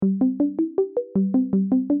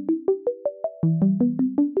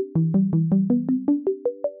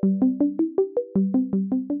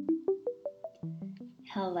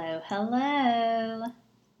Hello.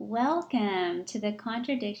 Welcome to the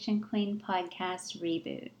Contradiction Queen podcast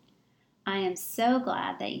reboot. I am so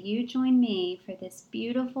glad that you joined me for this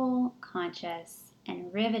beautiful, conscious,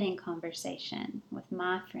 and riveting conversation with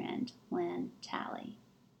my friend Lynn Talley.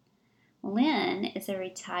 Lynn is a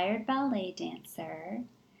retired ballet dancer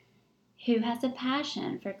who has a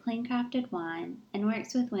passion for clean crafted wine and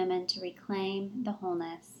works with women to reclaim the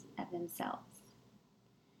wholeness of themselves.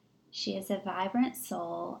 She is a vibrant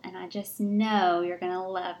soul, and I just know you're going to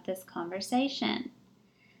love this conversation.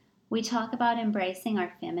 We talk about embracing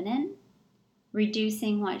our feminine,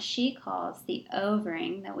 reducing what she calls the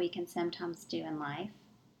overing that we can sometimes do in life,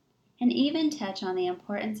 and even touch on the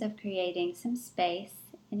importance of creating some space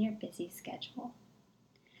in your busy schedule.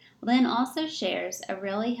 Lynn also shares a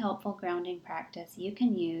really helpful grounding practice you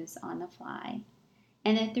can use on the fly,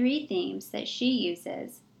 and the 3 themes that she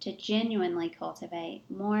uses to genuinely cultivate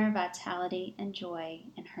more vitality and joy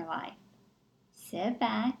in her life. Sit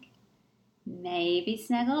back, maybe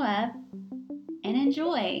snuggle up, and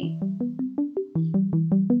enjoy.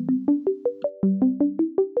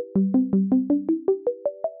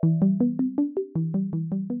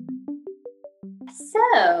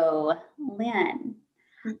 So, Lynn,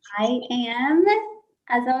 I am,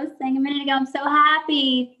 as I was saying a minute ago, I'm so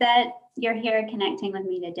happy that you're here connecting with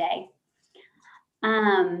me today.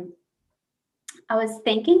 I was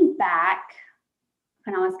thinking back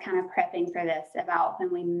when I was kind of prepping for this about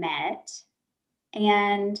when we met,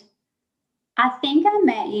 and I think I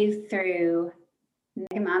met you through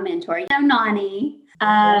my mentor, Nani,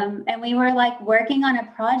 and we were like working on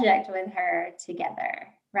a project with her together,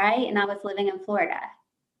 right? And I was living in Florida.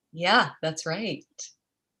 Yeah, that's right.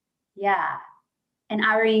 Yeah. And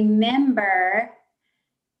I remember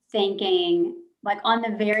thinking, like on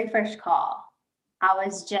the very first call, I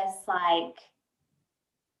was just like,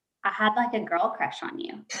 I had like a girl crush on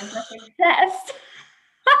you. I was like obsessed.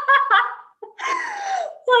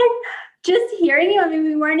 Like just hearing you. I mean,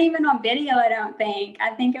 we weren't even on video, I don't think.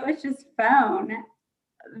 I think it was just phone.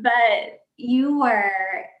 But you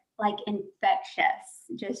were like infectious,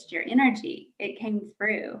 just your energy. It came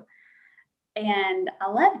through. And I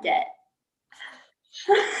loved it.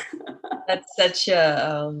 That's such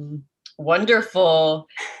a wonderful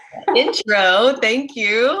intro. Thank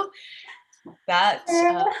you. That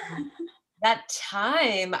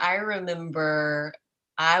time, I remember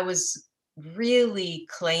I was really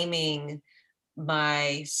claiming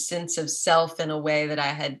my sense of self in a way that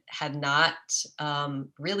I had not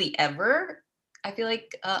really ever, I feel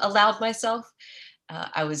like, allowed myself.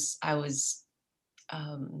 I was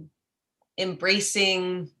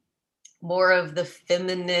embracing more of the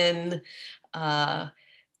feminine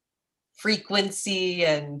frequency.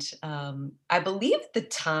 And I believe the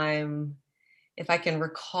time, if I can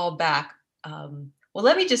recall back, well,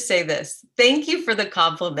 let me just say this. Thank you for the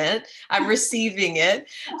compliment. I'm receiving it.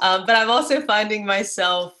 But I'm also finding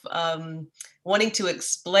myself wanting to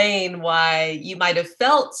explain why you might have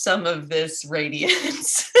felt some of this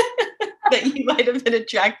radiance that you might have been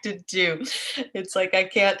attracted to. It's like, I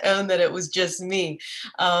can't own that it was just me.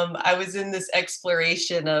 I was in this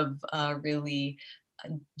exploration of really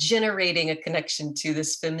generating a connection to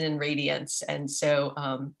this feminine radiance. And so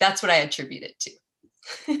that's what I attribute it to.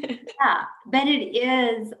 Yeah, but it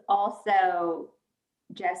is also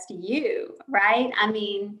just you, right? I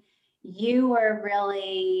mean, you were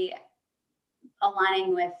really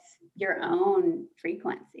aligning with your own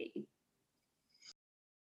frequency.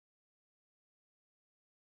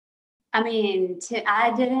 I mean,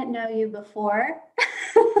 I didn't know you before.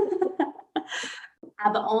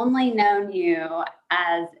 I've only known you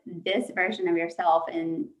as this version of yourself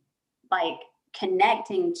and like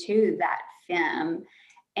connecting to that femme.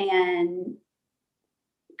 And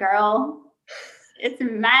girl, it's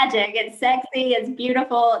magic. It's sexy. It's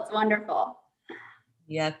beautiful. It's wonderful.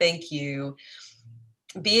 Yeah, thank you.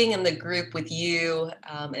 Being in the group with you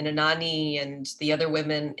and Anani and the other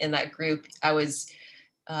women in that group, I was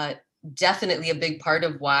definitely a big part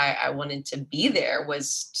of why I wanted to be there,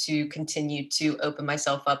 was to continue to open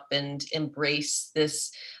myself up and embrace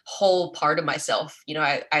this whole part of myself. You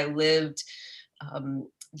know, I lived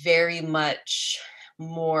very much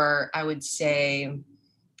more, I would say,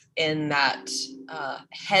 in that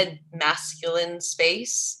head masculine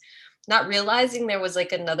space, not realizing there was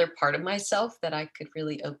like another part of myself that I could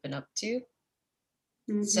really open up to.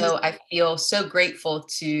 Mm-hmm. So I feel so grateful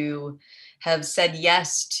to have said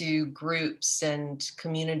yes to groups and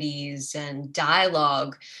communities and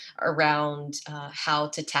dialogue around how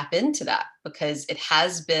to tap into that, because it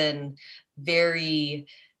has been very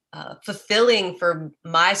fulfilling for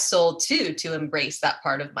my soul too, to embrace that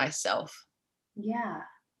part of myself. Yeah.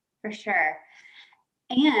 for sure.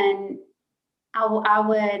 And I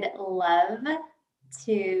would love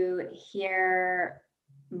to hear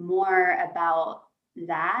more about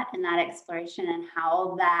that and that exploration and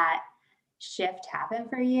how that shift happened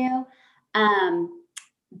for you. Um,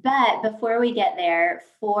 but before we get there,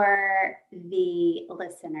 for the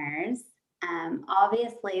listeners,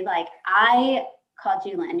 obviously, like I called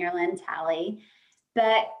you Lynn, you're Lynn Talley,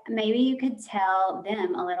 but maybe you could tell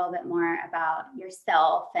them a little bit more about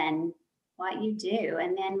yourself and what you do,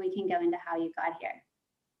 and then we can go into how you got here.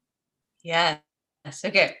 Yes.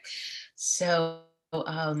 Okay. So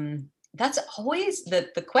that's always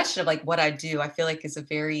the question of like what I do. I feel like is a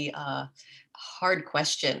very hard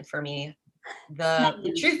question for me. The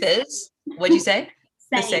Same. truth is, what'd you say?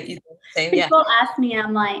 The same. Same. Same. Yeah. People ask me,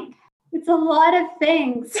 I'm like, it's a lot of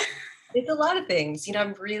things. It's a lot of things.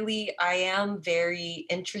 I am very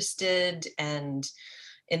interested and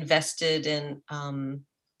invested in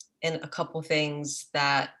a couple things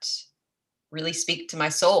that really speak to my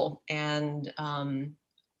soul. And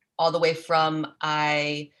all the way from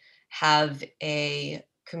I have a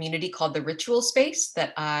community called the Ritual Space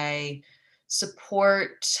that I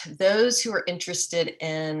support those who are interested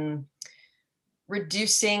in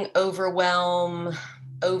reducing overwhelm,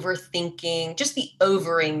 overthinking, just the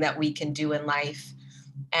overing that we can do in life,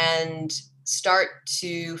 and start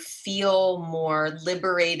to feel more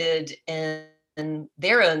liberated in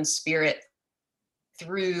their own spirit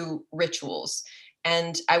through rituals.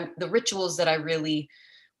 And the rituals that I really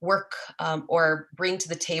work or bring to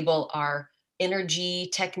the table are energy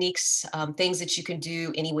techniques, things that you can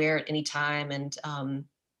do anywhere at any time. And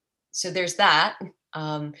so there's that.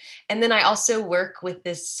 And then I also work with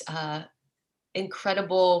this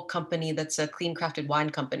incredible company that's a clean crafted wine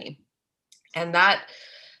company. And that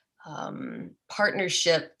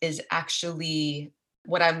partnership is actually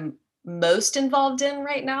what I'm most involved in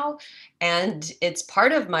right now. And it's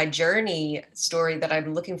part of my journey story that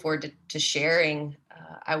I'm looking forward to sharing.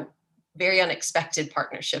 Very unexpected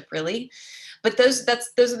partnership, really. But those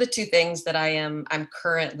are the two things that I'm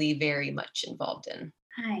currently very much involved in.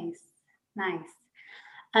 Nice, nice.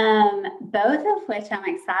 Both of which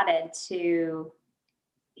I'm excited to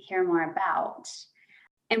hear more about.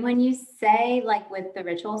 And when you say like with the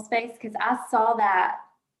ritual space, because I saw that,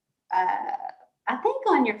 I think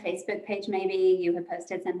on your Facebook page, maybe you had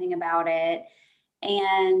posted something about it.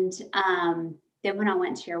 And then when I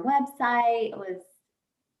went to your website, it was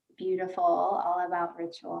beautiful, all about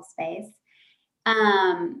ritual space.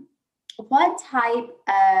 Um, what type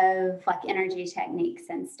of like energy techniques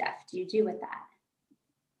and stuff do you do with that?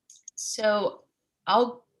 So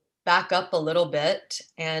I'll back up a little bit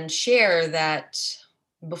and share that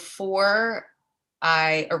before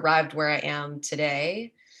I arrived where I am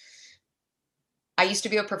today, I used to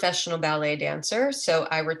be a professional ballet dancer. So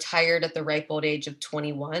I retired at the ripe old age of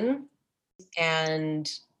 21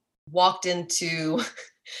 and walked into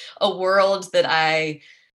a world that I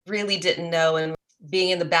really didn't know. And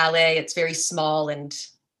being in the ballet, it's very small and,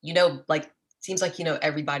 like, seems like you know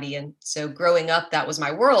everybody. And so growing up, that was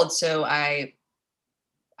my world. So I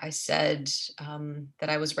said that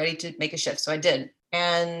I was ready to make a shift. So I did.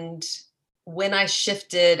 And when I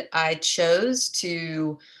shifted, I chose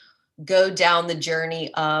to go down the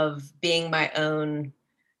journey of being my own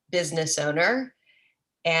business owner.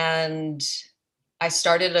 And I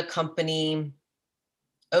started a company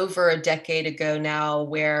over a decade ago now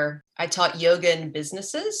where I taught yoga in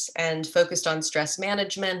businesses and focused on stress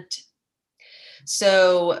management.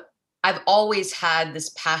 So I've always had this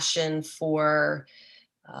passion for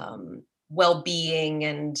well-being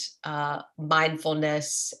and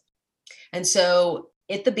mindfulness. And so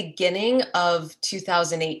at the beginning of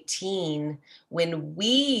 2018, when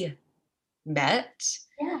we met,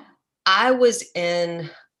 Yeah. I was in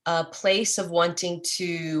a place of wanting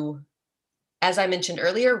to, as I mentioned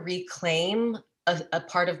earlier, reclaim a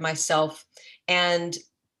part of myself. And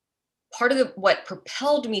part of what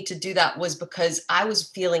propelled me to do that was because I was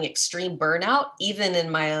feeling extreme burnout, even in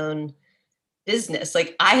my own business.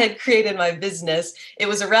 Like I had created my business, it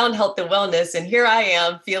was around health and wellness, and here I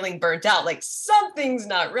am feeling burnt out, like something's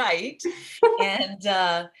not right.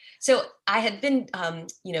 And so I had been,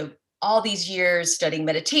 all these years studying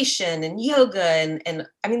meditation and yoga, and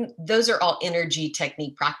I mean, those are all energy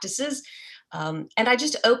technique practices. And I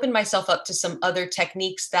just opened myself up to some other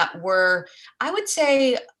techniques that were, I would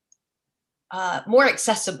say, more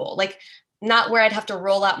accessible, like not where I'd have to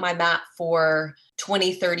roll out my mat for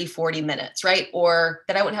 20, 30, 40 minutes, right? Or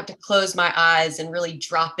that I wouldn't have to close my eyes and really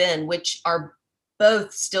drop in, which are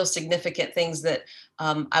both still significant things that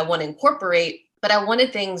I want to incorporate. but I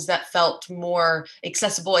wanted things that felt more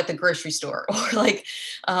accessible at the grocery store or like,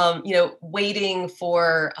 waiting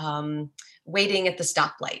at the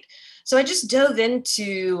stoplight. So I just dove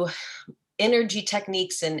into energy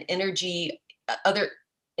techniques and other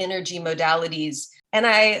energy modalities. And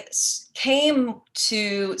came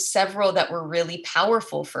to several that were really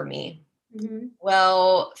powerful for me. Mm-hmm.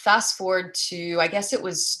 Well, fast forward to, I guess it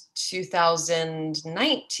was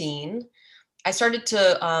 2019, I started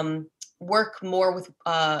to work more with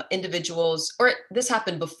individuals, or this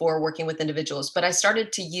happened before working with individuals, but I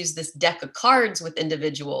started to use this deck of cards with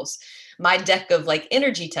individuals, my deck of like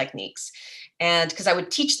energy techniques. And because I would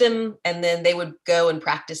teach them and then they would go and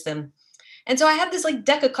practice them. And so I had this like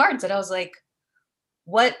deck of cards that I was like,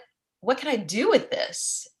 what can I do with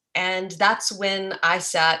this? And that's when I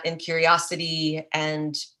sat in curiosity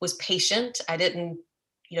and was patient. I didn't,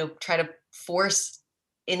 try to force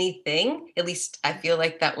anything. At least I feel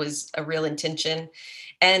like that was a real intention.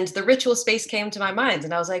 And the ritual space came to my mind,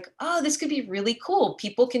 and I was like, oh, this could be really cool.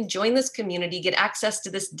 People can join this community, get access to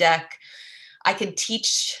this deck. I could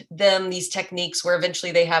teach them these techniques where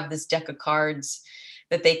eventually they have this deck of cards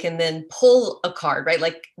that they can then pull a card, right?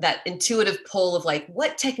 Like that intuitive pull of like,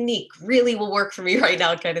 what technique really will work for me right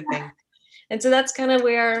now kind of thing. And so that's kind of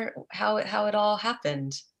how it all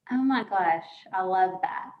happened. Oh my gosh, I love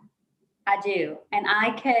that. I do. And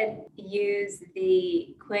I could use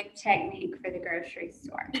the quick technique for the grocery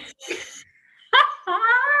store.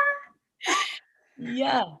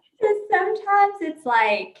 Yeah. Sometimes it's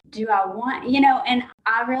like, do I want, and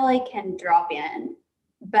I really can drop in,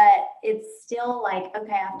 but it's still like,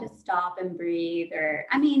 okay, I have to stop and breathe. Or,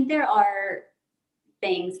 I mean, there are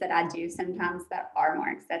things that I do sometimes that are more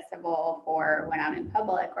accessible for when I'm in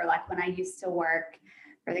public, or like when I used to work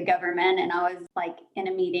for the government and I was like in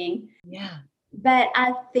a meeting. Yeah. But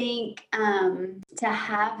I think to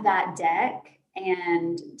have that deck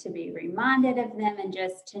and to be reminded of them and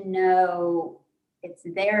just to know it's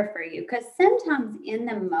there for you. Because sometimes in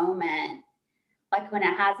the moment, like when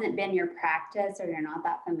it hasn't been your practice or you're not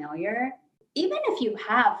that familiar, even if you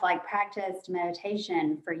have like practiced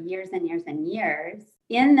meditation for years and years and years,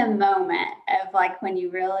 in the moment of like when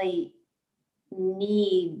you really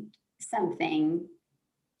need something,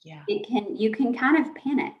 Yeah. you can kind of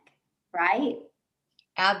panic, right?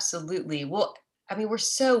 Absolutely. Well, I mean, we're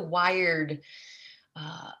so wired.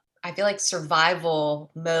 I feel like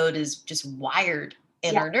survival mode is just wired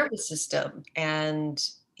in Yeah. our nervous system. And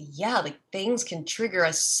yeah, like things can trigger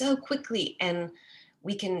us so quickly, and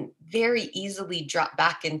we can very easily drop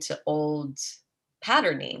back into old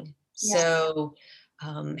patterning. Yeah. So,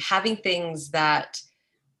 having things that,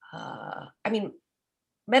 I mean,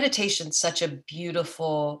 meditation's such a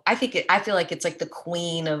beautiful, I feel like it's like the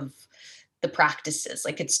queen of the practices.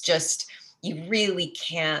 Like it's just, you really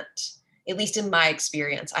can't, at least in my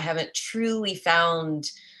experience, I haven't truly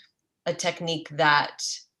found a technique that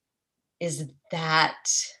is that,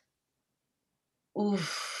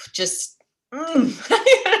 oof, just, I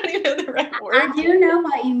don't even know the right word. I do know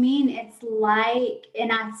what you mean. It's like,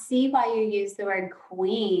 and I see why you use the word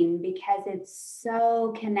queen because it's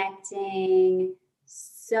so connecting,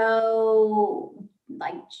 so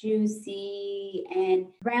like juicy and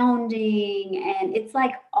grounding. And it's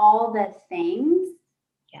like all the things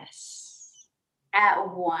Yes.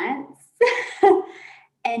 at once.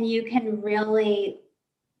 And you can really,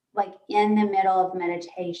 like in the middle of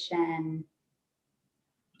meditation,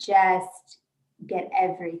 just get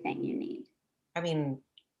everything you need. I mean,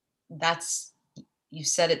 that's, you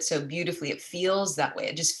said it so beautifully. It feels that way.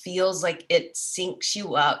 It just feels like it syncs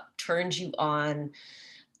you up, turns you on,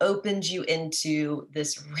 opens you into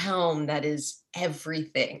this realm that is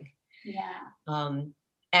everything. Yeah.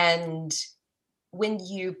 And when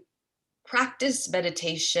you practice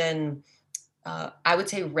meditation, I would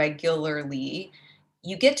say regularly,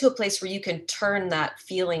 you get to a place where you can turn that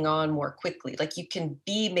feeling on more quickly. Like you can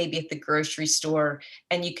be maybe at the grocery store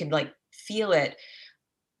and you can like feel it.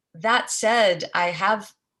 That said, I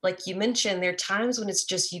have, like you mentioned, there are times when it's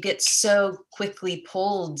just you get so quickly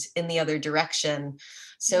pulled in the other direction.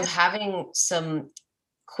 So Yeah. having some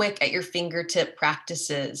quick at your fingertip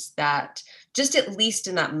practices that just at least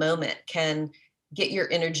in that moment can get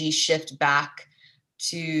your energy shift back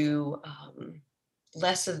to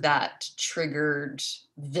less of that triggered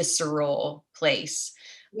visceral place.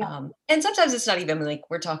 Yeah. And sometimes it's not even like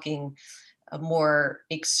we're talking more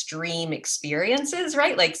extreme experiences,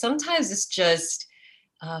 right? Like sometimes it's just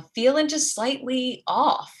feeling just slightly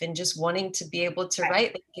off and just wanting to be able to, Right.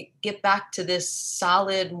 right, like, get back to this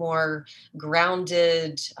solid, more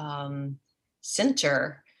grounded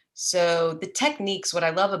center. So the techniques, what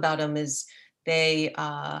I love about them is they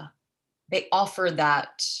they offer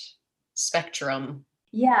that spectrum.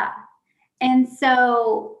 Yeah. And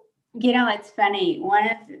so, it's funny. One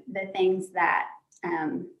of the things that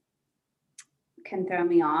can throw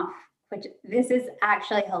me off, which this is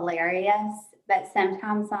actually hilarious, but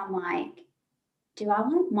sometimes I'm like, do I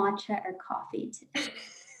want matcha or coffee today?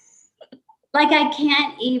 Like, I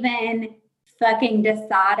can't even fucking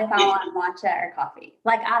decide if I want matcha or coffee.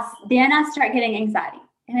 Like, then I start getting anxiety.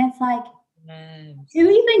 And it's like, who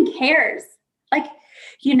even cares? Like,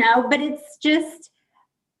 but it's just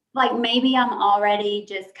like maybe I'm already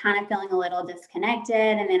just kind of feeling a little disconnected,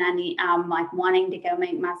 and then I'm like wanting to go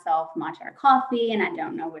make myself matcha or coffee, and I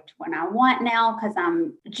don't know which one I want now because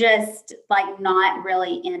I'm just like not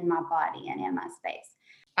really in my body and in my space.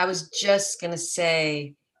 I was just going to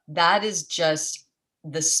say that is just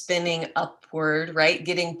the spinning upward, right?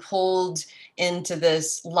 Getting pulled into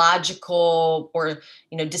this logical or,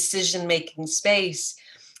 decision-making space.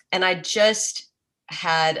 And I just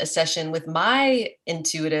had a session with my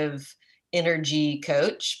intuitive energy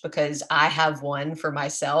coach because I have one for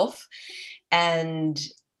myself. And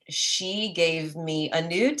she gave me a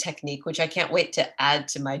new technique, which I can't wait to add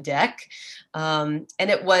to my deck. And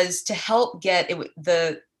it was to help get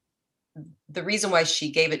it. The reason why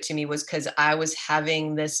she gave it to me was because I was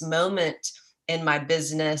having this moment in my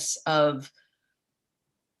business of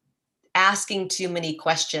asking too many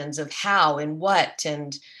questions of how and what,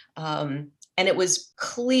 and it was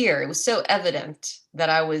clear, it was so evident that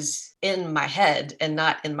I was in my head and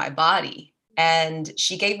not in my body. And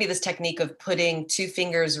she gave me this technique of putting two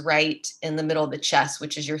fingers right in the middle of the chest,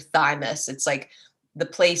 which is your thymus. It's like the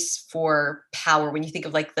place for power. When you think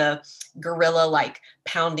of like the gorilla, like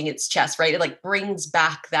pounding its chest, right? It like brings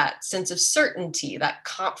back that sense of certainty, that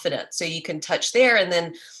confidence. So you can touch there, and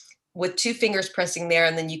then with two fingers pressing there,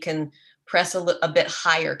 and then you can press a bit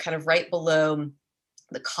higher, kind of right below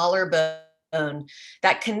the collarbone.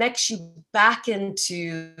 That connects you back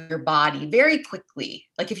into your body very quickly.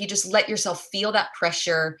 Like if you just let yourself feel that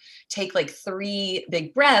pressure, take like 3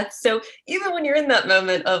 big breaths. So even when you're in that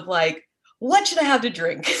moment of like, what should I have to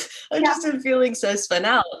drink? I just am feeling so spun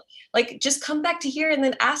out. Like just come back to here and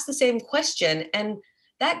then ask the same question. And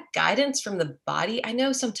that guidance from the body, I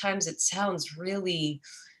know sometimes it sounds really,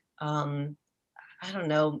 I don't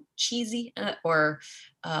know, cheesy or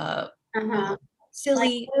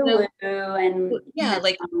silly. Like and Yeah,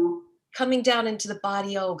 like coming down into the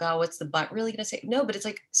body. Oh God, what's the butt really gonna say? No, but it's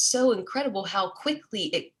like so incredible how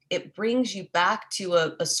quickly it brings you back to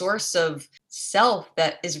a source of self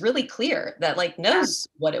that is really clear, that like knows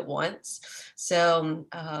what it wants. So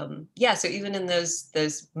yeah, so even in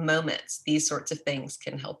those moments, these sorts of things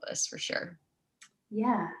can help us for sure.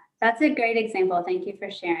 Yeah, that's a great example. Thank you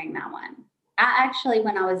for sharing that one. I actually,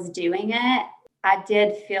 when I was doing it, I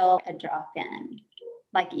did feel a drop in,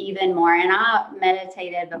 like even more. And I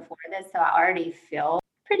meditated before this, so I already feel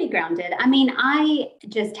pretty grounded. I mean, I'm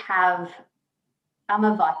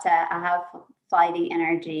a Vata, I have flighty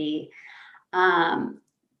energy.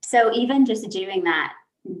 So even just doing that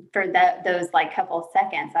for those like couple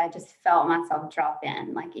seconds, I just felt myself drop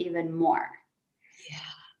in like even more. Yeah.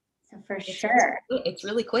 So for sure. It's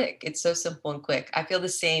really quick. It's so simple and quick. I feel the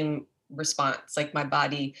same response. Like my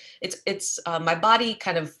body, it's my body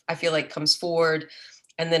kind of, I feel like, comes forward,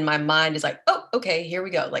 and then my mind is like, oh, okay, here we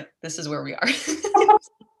go. Like this is where we are.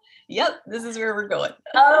 Yep, this is where we're going.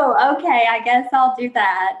 Oh, okay. I guess I'll do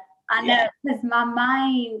that. I know because my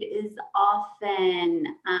mind is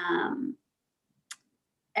often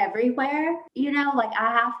everywhere, like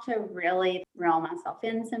I have to really reel myself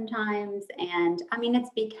in sometimes. And I mean, it's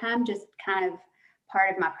become just kind of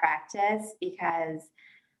part of my practice because,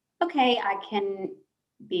 okay, I can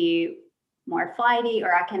be more flighty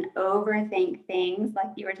or I can overthink things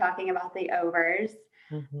like you were talking about the overs.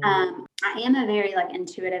 I am a very like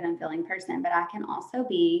intuitive and feeling person, but I can also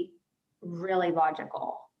be really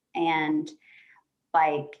logical and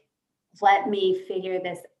like, let me figure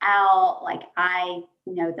this out. Like I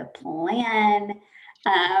know the plan.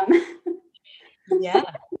 Yeah.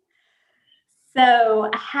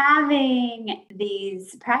 So having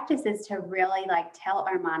these practices to really like tell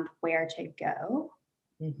our mind where to go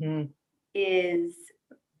is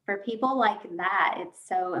for people like that, it's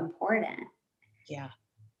so important. Yeah.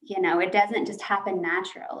 It doesn't just happen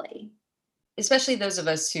naturally. Especially those of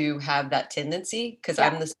us who have that tendency, because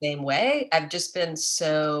I'm the same way. I've just been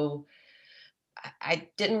so, I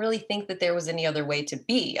didn't really think that there was any other way to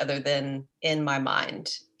be other than in my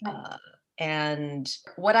mind. And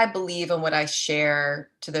what I believe and what I share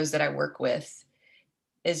to those that I work with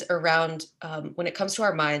is around, when it comes to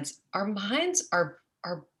our minds are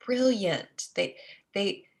brilliant.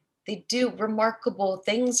 They they do remarkable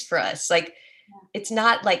things for us. Like, Yeah. it's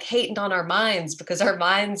not like hating on our minds, because our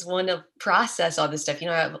minds want to process all this stuff.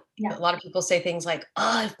 Yeah. A lot of people say things like,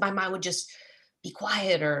 "Oh, if my mind would just be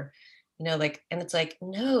quiet," or, like, and it's like,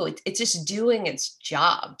 no, it's just doing its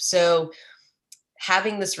job. So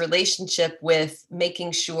having this relationship with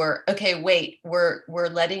making sure, okay, wait, we're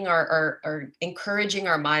letting our encouraging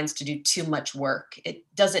our minds to do too much work. It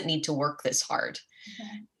doesn't need to work this hard.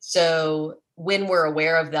 Okay. So when we're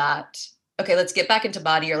aware of that, okay, let's get back into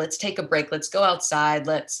body, or let's take a break. Let's go outside.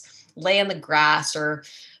 Let's lay in the grass or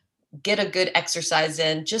get a good exercise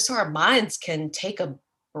in, just so our minds can take a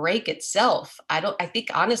break itself. I think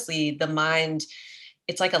honestly, the mind,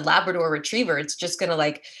 it's like a Labrador retriever. It's just going to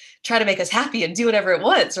like try to make us happy and do whatever it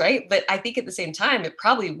wants. Right. But I think at the same time, it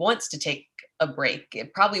probably wants to take a break.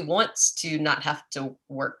 It probably wants to not have to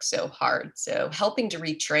work so hard. So helping to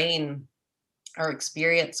retrain our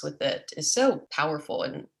experience with it is so powerful.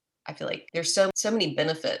 And I feel like there's so many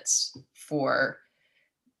benefits for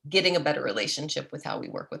getting a better relationship with how we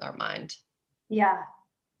work with our mind. Yeah,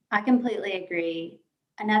 I completely agree.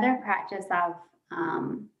 Another practice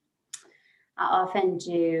um, I often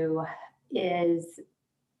do is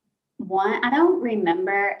one, I don't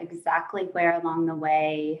remember exactly where along the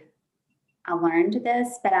way I learned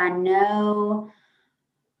this, but I know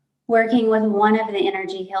working with one of the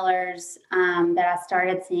energy healers that I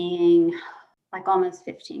started seeing like almost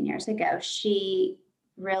 15 years ago, she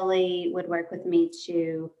really would work with me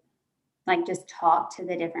to like just talk to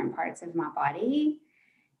the different parts of my body.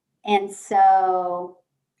 And so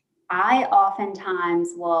I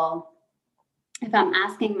oftentimes will, if I'm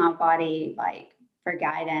asking my body like for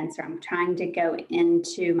guidance, or I'm trying to go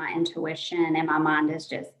into my intuition and my mind is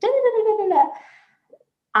just da, da, da, da, da,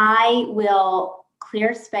 I will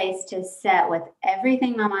clear space to sit with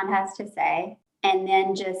everything my mind has to say and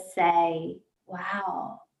then just say,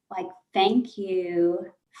 wow, like, thank you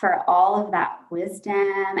for all of that wisdom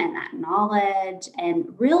and that knowledge, and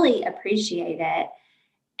really appreciate it.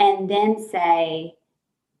 And then say,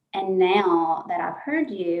 and now that I've heard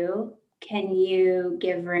you, can you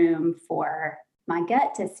give room for my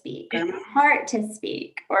gut to speak or my heart to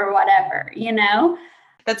speak or whatever, you know?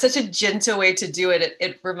 That's such a gentle way to do it.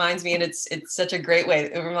 It reminds me, and it's such a great way.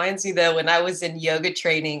 It reminds me that when I was in yoga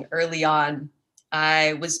training early on,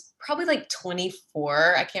 I was probably like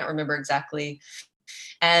 24. I can't remember exactly.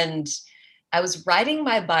 And I was riding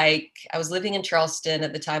my bike. I was living in Charleston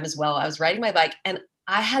at the time as well. I was riding my bike, and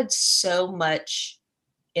I had so much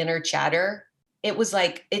inner chatter. It was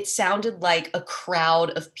like, it sounded like a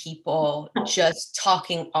crowd of people just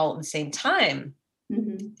talking all at the same time.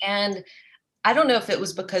 Mm-hmm. And I don't know if it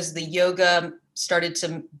was because the yoga started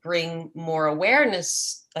to bring more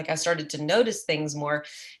awareness, like I started to notice things more.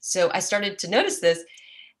 So I started to notice this.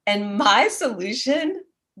 And my solution,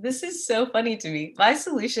 this is so funny to me. My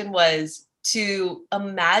solution was to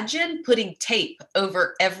imagine putting tape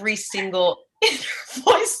over every single inner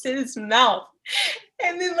voice's mouth.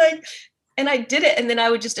 And then and I did it. And then I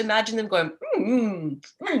would just imagine them going, and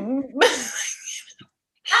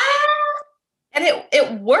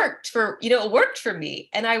it worked it worked for me.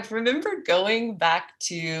 And I remember going back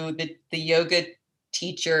to the yoga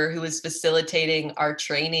teacher who was facilitating our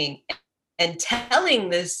training and telling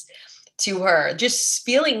this to her, just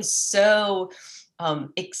feeling so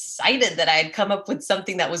excited that I had come up with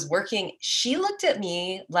something that was working. She looked at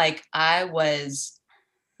me like I was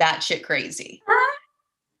batshit crazy.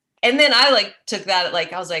 And then I like took that,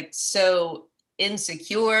 like I was like so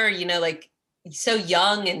insecure, like so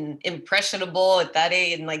young and impressionable at that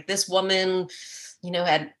age. And like this woman,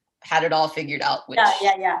 had it all figured out, which,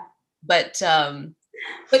 Yeah. but now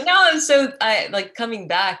I like coming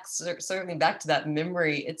back, certainly back to that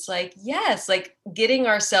memory. It's like, yes, like getting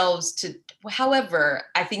ourselves to, however,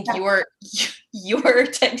 I think your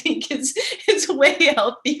technique is way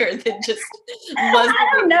healthier than just I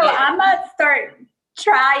don't know. I might start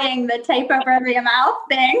trying the tape over the mouth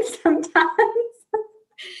thing sometimes.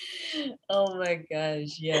 Oh my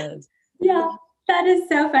gosh, yes. Yeah, that is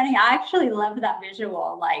so funny. I actually love that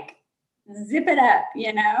visual. Like, zip it up,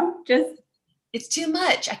 just. It's too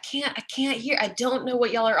much. I can't hear. I don't know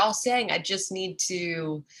what y'all are all saying. I just need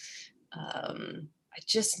some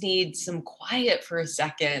quiet for a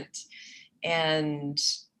second.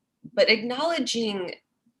 But acknowledging,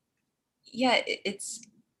 it's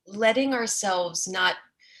letting ourselves not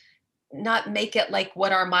make it like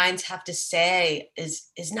what our minds have to say is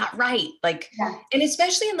not right. Like, Yeah. and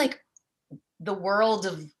especially in like the world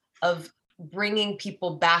of bringing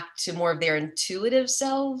people back to more of their intuitive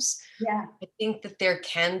selves. Yeah. I think that there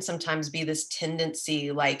can sometimes be this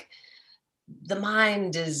tendency, like the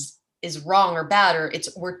mind is wrong or bad, or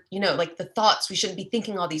like the thoughts, we shouldn't be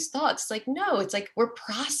thinking all these thoughts. It's like, no, it's like we're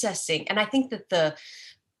processing. And I think that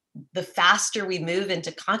the faster we move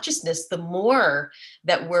into consciousness, the more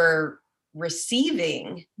that we're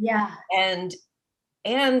receiving. Yeah. And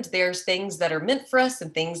there's things that are meant for us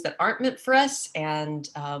and things that aren't meant for us. And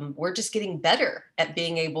we're just getting better at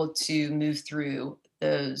being able to move through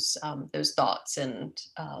those thoughts and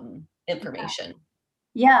information.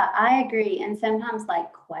 Yeah, I agree. And sometimes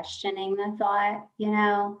like questioning the thought,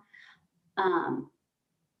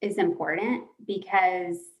 is important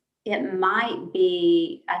because it might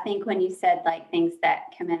be, I think when you said like things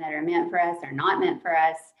that come in that are meant for us or not meant for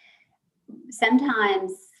us,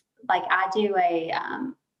 sometimes like I do a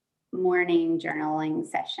morning journaling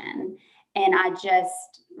session and I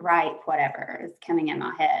just write whatever is coming in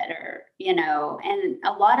my head and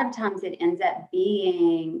a lot of times it ends up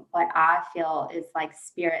being what I feel is like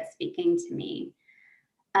spirit speaking to me.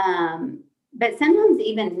 But sometimes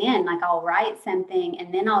even then, like I'll write something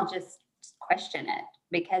and then I'll just question it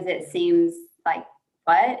because it seems like,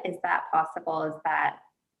 what is that possible? Is that,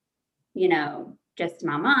 just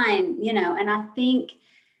my mind, and I think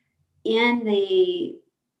in the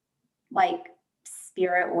like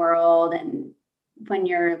spirit world and when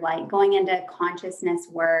you're like going into consciousness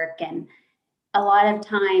work and a lot of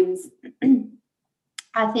times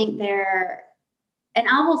I think and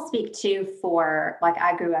I will speak to for like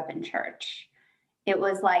I grew up in church. It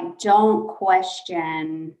was like, don't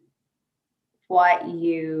question what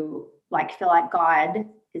you like feel like God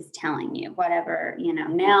is telling you, whatever,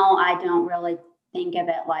 Now I don't really think of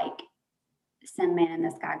it like some man in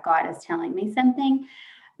the sky, God is telling me something.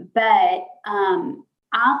 But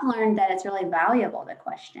I've learned that it's really valuable to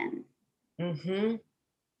question. Mm-hmm.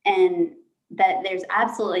 And that there's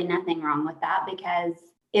absolutely nothing wrong with that because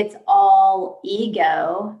it's all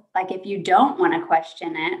ego. Like if you don't want to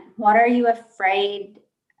question it, what are you afraid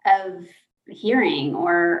of hearing?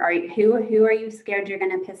 Or who are you scared you're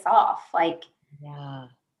going to piss off? Like, yeah,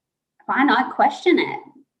 why not question it?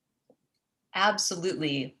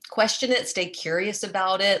 absolutely. Question it, stay curious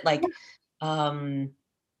about it. Like,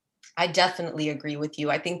 I definitely agree with you.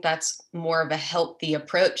 I think that's more of a healthy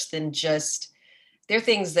approach than just, there are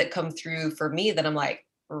things that come through for me that I'm like,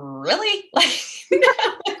 really? Like,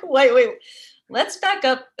 wait, let's back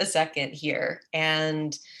up a second here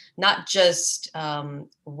and not just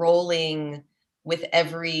rolling with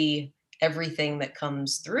everything that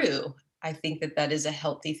comes through. I think that is a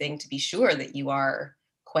healthy thing, to be sure that you are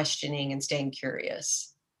questioning and staying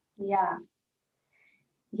curious. Yeah.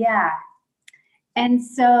 Yeah. And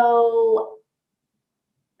so,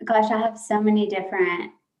 gosh, I have so many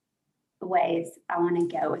different ways I want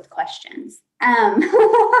to go with questions. I'm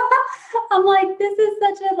like, this is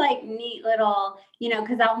such a like neat little,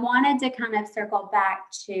 because I wanted to kind of circle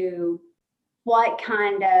back to what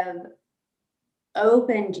kind of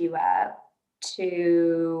opened you up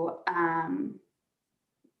to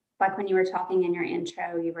like when you were talking in your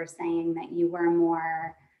intro, you were saying that you were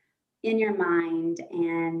more in your mind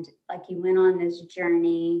and like you went on this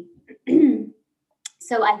journey.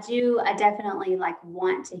 So I definitely like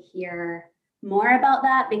want to hear more about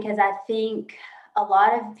that because I think a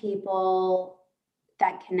lot of people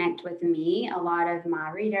that connect with me, a lot of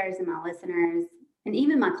my readers and my listeners, and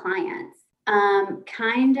even my clients,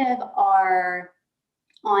 kind of are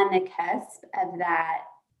on the cusp of that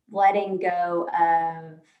letting go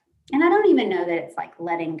of, and I don't even know that it's like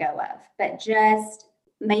letting go of, but just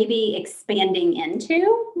maybe expanding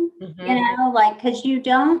into, Mm-hmm. like, because you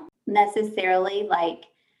don't necessarily like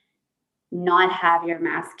not have your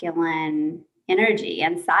masculine energy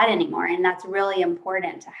inside anymore. And that's really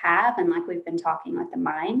important to have. And like we've been talking with the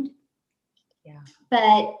mind. Yeah.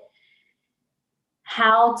 But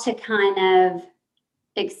how to kind of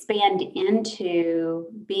expand into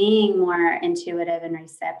being more intuitive and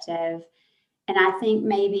receptive. And I think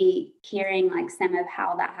maybe hearing like some of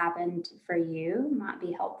how that happened for you might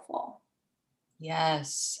be helpful.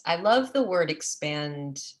 Yes. I love the word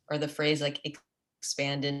expand, or the phrase like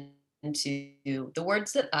expand into. The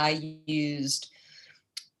words that I used,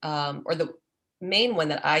 or the main one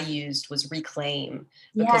that I used was reclaim,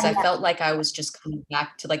 because Yeah, I felt like I was just coming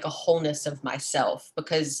back to like a wholeness of myself,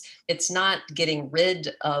 because it's not getting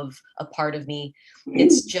rid of a part of me. yeah.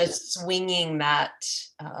 It's just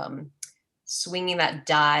um, swinging that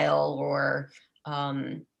dial, or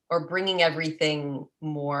bringing everything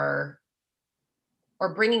more,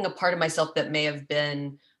 or bringing a part of myself that may have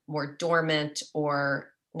been more dormant,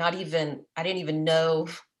 or not even, I didn't even know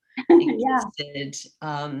Yeah. existed.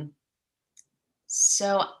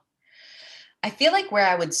 So I feel like where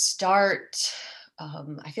I would start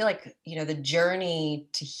I feel like, the journey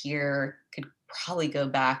to here could probably go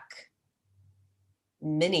back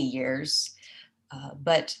many years.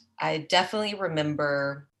 But I definitely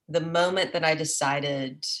remember the moment that I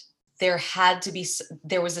decided there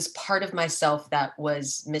was this part of myself that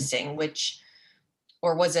was missing,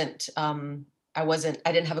 or wasn't,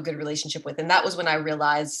 I didn't have a good relationship with. And that was when I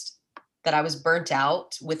realized that I was burnt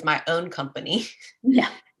out with my own company. Yeah,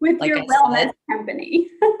 with Like your I wellness said, company.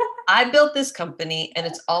 I built this company and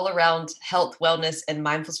it's all around health, wellness, and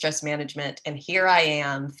mindful stress management. And here I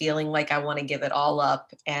am feeling like I want to give it all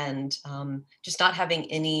up and just not having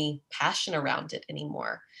any passion around it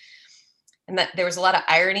anymore. And that there was a lot of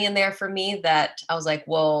irony in there for me that I was like,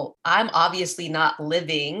 well, I'm obviously not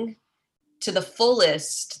living to the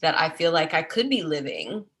fullest that I feel like I could be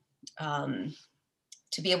living, um,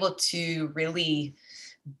 to be able to really,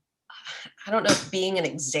 I don't know if being an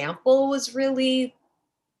example was really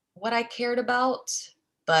what I cared about,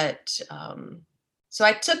 but so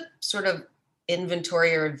I took sort of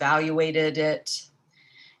inventory or evaluated it.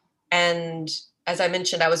 And as I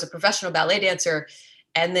mentioned, I was a professional ballet dancer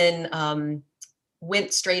and then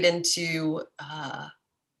went straight into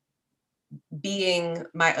being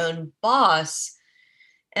my own boss.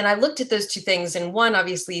 And I looked at those two things. And one,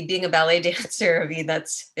 obviously, being a ballet dancer, I mean,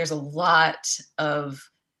 there's a lot of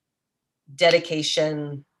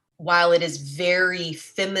dedication. While it is very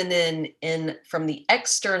feminine in from the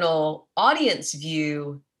external audience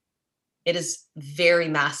view, it is very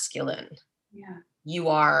masculine. Yeah. You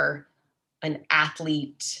are an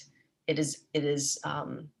athlete. It is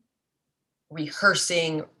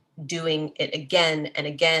rehearsing, doing it again and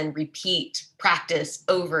again, repeat, practice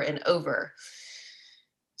over and over.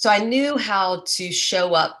 So I knew how to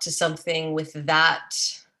show up to something with that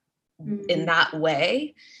in that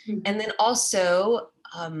way. And then also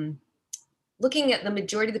looking at the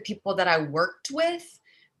majority of the people that I worked with,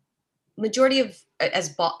 majority of as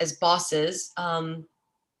bosses, a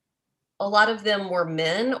lot of them were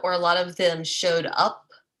men, or a lot of them showed up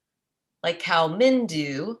like how men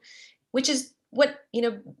do, which is what,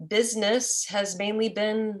 business has mainly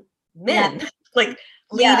been men, Yeah. like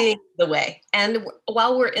Yeah. leading the way. And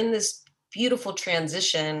while we're in this beautiful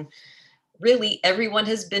transition, really everyone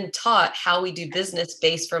has been taught how we do business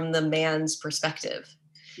based from the man's perspective.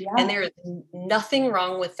 Yeah. And there is nothing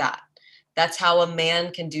wrong with that. That's how a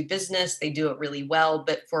man can do business. They do it really well.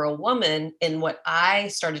 But for a woman, and what I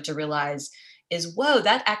started to realize is, whoa,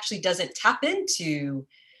 that actually doesn't tap into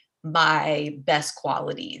my best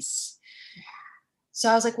qualities. So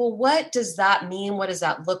I was like, well, what does that mean? What does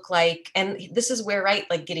that look like? And this is where, right,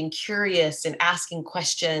 like getting curious and asking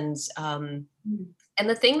questions. And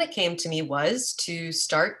the thing that came to me was to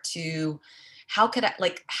start to, how could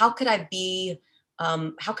I be,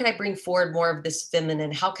 how could I bring forward more of this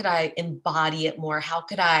feminine? How could I embody it more? How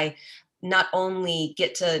could I not only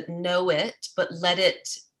get to know it, but let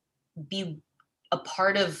it be a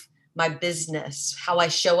part of my business, how I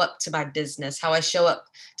show up to my business, how I show up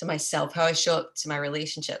to myself, how I show up to my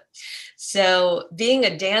relationship. So being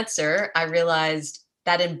a dancer, I realized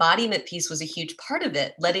that embodiment piece was a huge part of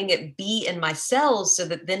it, letting it be in my cells so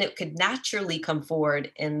that then it could naturally come forward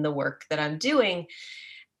in the work that I'm doing.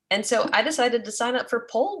 And so I decided to sign up for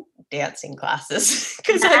pole dancing classes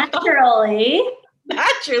because I thought Naturally.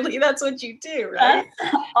 naturally that's what you do, right?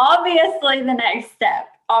 That's obviously the next step.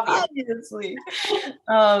 Obviously.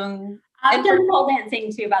 I've done pole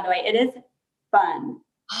dancing too, by the way. It is fun.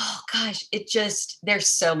 Oh gosh, there's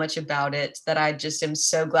so much about it that I just am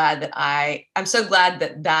so glad that I'm so glad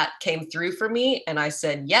that that came through for me. And I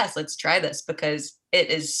said, yes, let's try this because it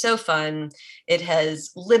is so fun. It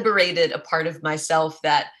has liberated a part of myself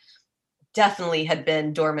that definitely had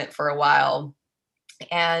been dormant for a while.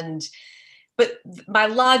 But my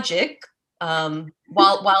logic,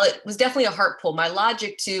 while it was definitely a heart pull, my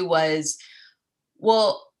logic too was,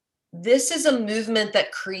 well, this is a movement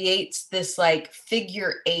that creates this like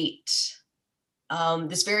figure eight,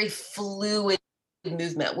 this very fluid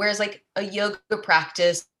movement. Whereas like a yoga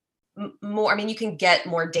practice, more, I mean, you can get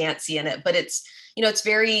more dancey in it, but it's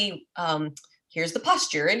very, here's the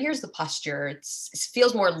posture and here's the posture. It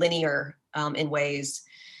feels more linear in ways.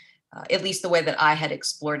 At least the way that I had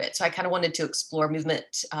explored it. So I kind of wanted to explore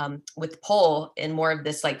movement with pole in more of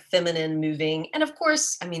this like feminine moving. And of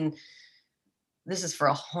course, I mean, this is for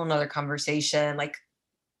a whole nother conversation. Like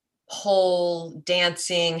pole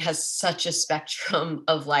dancing has such a spectrum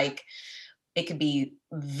of like, it could be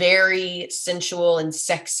very sensual and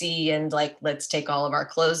sexy and like, let's take all of our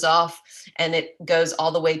clothes off. And it goes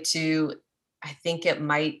all the way to, I think it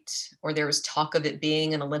might, or there was talk of it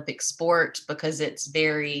being an Olympic sport because it's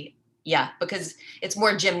very Yeah, because it's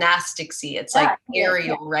more gymnasticsy. It's like Yeah,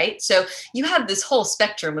 aerial, right? So you have this whole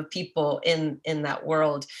spectrum of people in that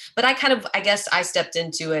world. But I guess I stepped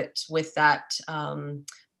into it with that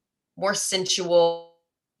more sensual,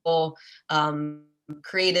 um,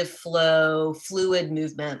 creative flow, fluid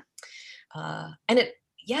movement. And it,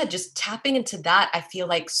 yeah, just tapping into that, I feel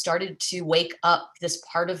like started to wake up this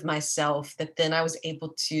part of myself that then I was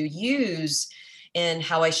able to use in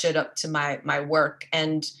how I showed up to my work.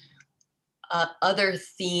 And other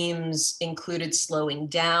themes included slowing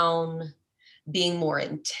down, being more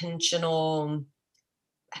intentional,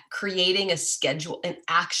 creating a schedule, an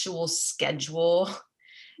actual schedule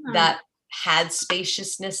Hmm. that had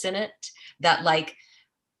spaciousness in it, that like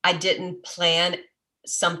I didn't plan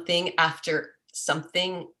something after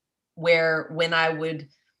something, where when I would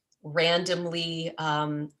randomly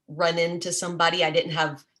run into somebody, I didn't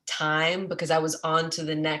have time because I was on to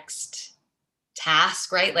the next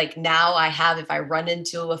task, right? Like now I have, if I run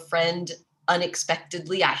into a friend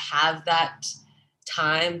unexpectedly, I have that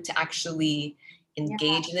time to actually Yeah.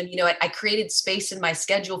 engage in them. I created space in my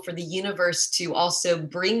schedule for the universe to also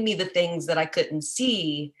bring me the things that I couldn't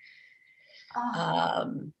see. Oh,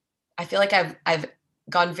 um, I feel like I've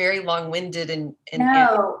gone very long-winded in answering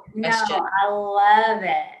no, your no, question. I love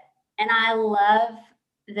it. And I love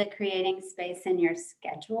the creating space in your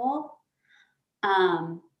schedule.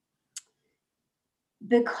 Um,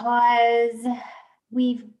 because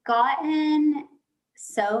we've gotten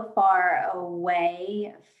so far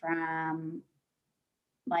away from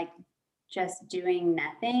like just doing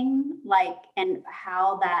nothing, like, and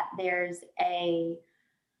how that there's a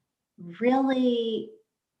really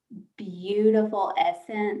beautiful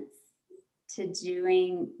essence to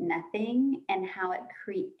doing nothing, and how it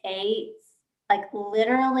creates, like,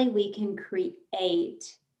 literally, we can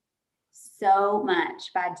create so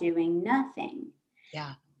much by doing nothing.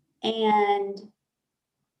 Yeah. And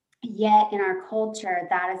yet, in our culture,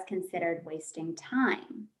 that is considered wasting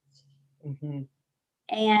time. Hmm.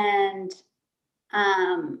 And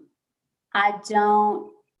um, I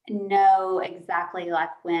don't know exactly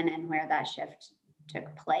like when and where that shift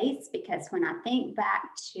took place, because when I think back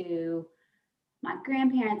to my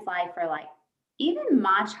grandparents' life, or like even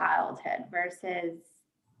my childhood versus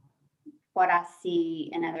what I see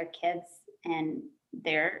in other kids and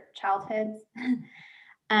their childhoods,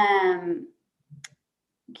 um,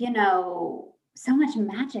 so much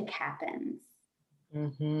magic happens.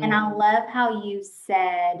 And Hmm. I love how you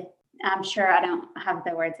said, I'm sure I don't have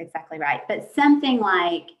the words exactly right, but something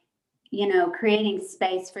like, creating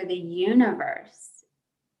space for the universe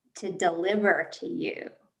to deliver to you.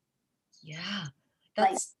 Yeah.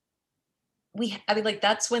 Like, That's I mean, like,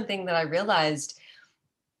 that's one thing that I realized.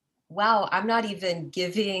 Wow, I'm not even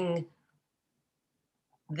giving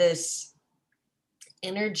this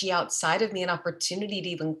energy outside of me an opportunity to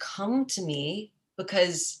even come to me,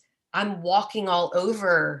 because I'm walking all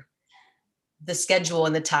over the schedule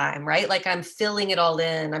and the time, right? Like I'm filling it all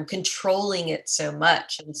in, I'm controlling it so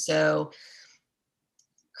much. And so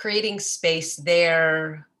creating space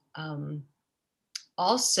there,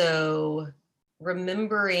 also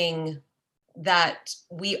remembering that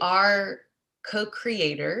we are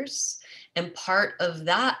co-creators, and part of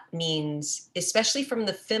that means, especially from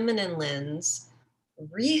the feminine lens,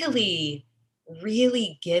 really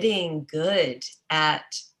really getting good at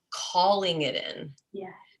calling it in, yeah.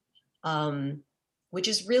 um, which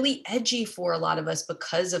is really edgy for a lot of us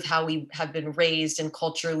because of how we have been raised and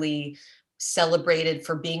culturally celebrated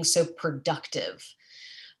for being so productive.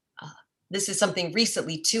 uh, this is something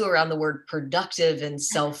recently too around the word productive and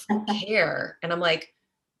self-care, and I'm like,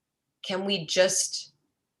 can we just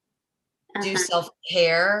do Uh-huh.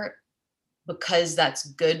 self-care because that's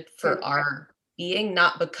good Good. for our being,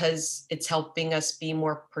 not because it's helping us be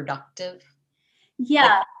more productive? Like,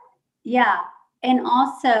 Yeah. Yeah. And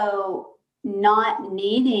also not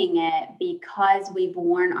needing it because we've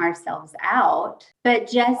worn ourselves out, but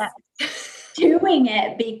just doing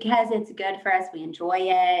it because it's good for us. We enjoy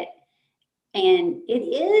it. And it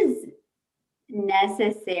is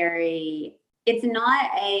necessary. It's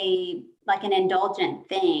not like an indulgent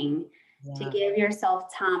thing to yeah. give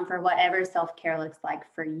yourself time for whatever self-care looks like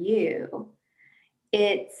for you.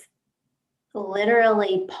 It's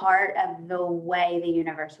literally part of the way the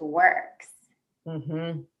universe works.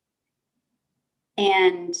 Hmm.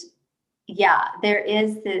 And yeah, there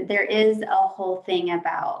is a whole thing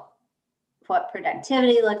about what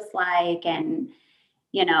productivity looks like. And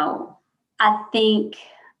I think,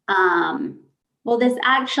 um well, this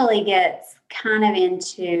actually gets kind of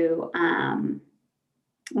into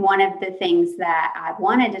one of the things that I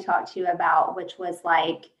wanted to talk to you about, which was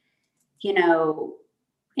like, you know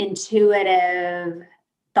intuitive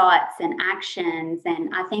thoughts and actions.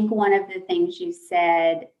 And I think one of the things you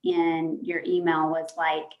said in your email was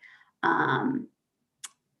like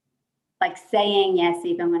saying yes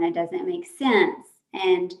even when it doesn't make sense.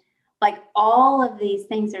 And like all of these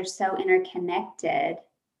things are so interconnected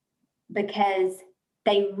because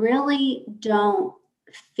they really don't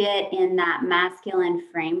fit in that masculine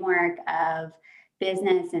framework of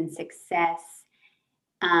business and success.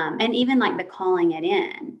 And even like the calling it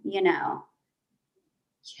in, Yeah.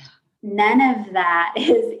 none of that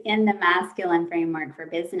is in the masculine framework for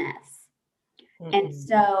business. And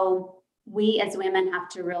so we as women have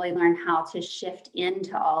to really learn how to shift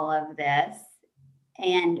into all of this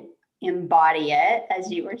and embody it,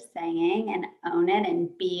 as you were saying, and own it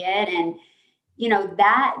and be it. And,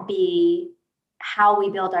 that be how we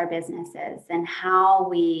build our businesses and how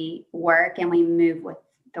we work and we move with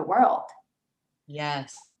the world.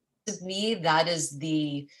 Yes. To me, that is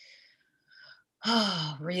the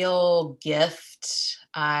real gift.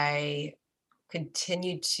 I don't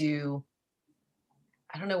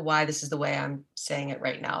know why this is the way I'm saying it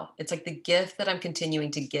right now. It's like the gift that I'm continuing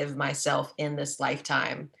to give myself in this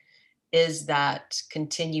lifetime is that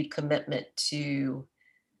continued commitment to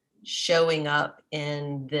showing up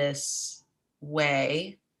in this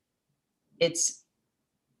way. It's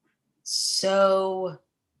so,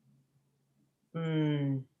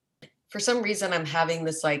 for some reason, I'm having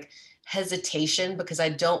this like hesitation because I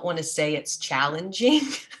don't want to say it's challenging.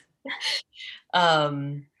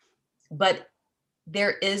 um, but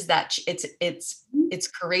there is that it's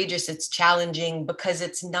courageous, it's challenging because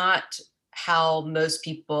it's not how most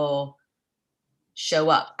people show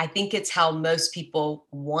up. I think it's how most people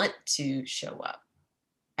want to show up.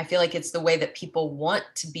 I feel like it's the way that people want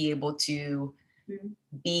to be able to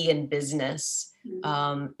be in business,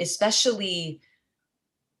 especially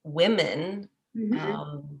women.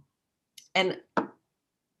 And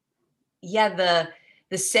yeah,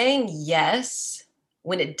 the saying yes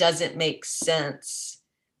when it doesn't make sense.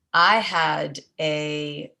 I had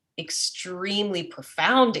a extremely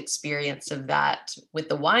profound experience of that with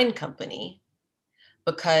the wine company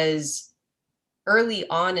because early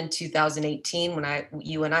on in 2018, when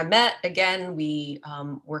you and I met again, we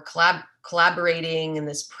were collaborating in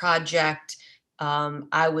this project.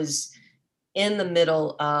 I was in the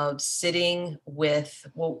middle of sitting with,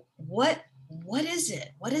 well, what is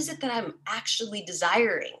it? What is it that I'm actually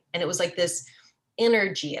desiring? And it was like this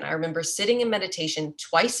energy. And I remember sitting in meditation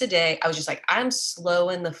twice a day. I was just like, I'm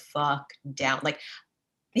slowing the fuck down. Like,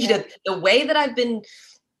 the way that I've been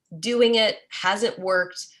doing it hasn't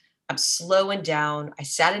worked. I'm slowing down. I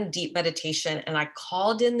sat in deep meditation and I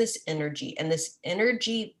called in this energy. And this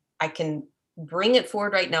energy, I can bring it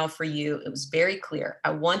forward right now for you. It was very clear.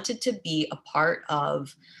 I wanted to be a part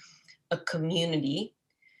of a community.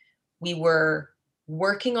 We were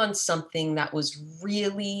working on something that was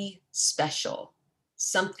really special,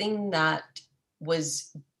 something that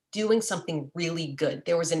was doing something really good.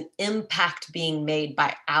 There was an impact being made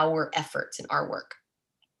by our efforts and our work.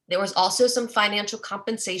 There was also some financial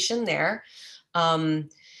compensation there.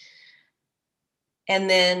 And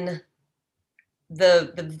then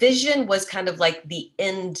the vision was kind of like the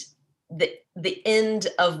end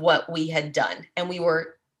of what we had done. And we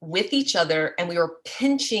were with each other and we were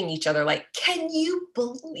pinching each other like, can you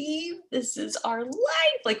believe this is our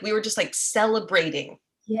life? Like we were just like celebrating.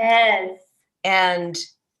 Yes. And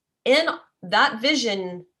in that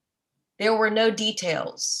vision, there were no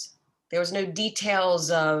details. There was no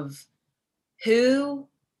details of who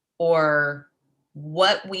or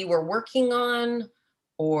what we were working on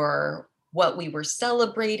or what we were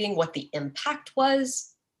celebrating, what the impact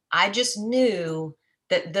was. I just knew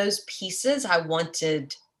that those pieces, I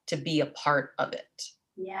wanted to be a part of it.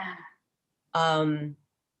 Yeah.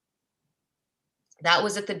 That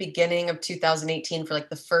was at the beginning of 2018 for like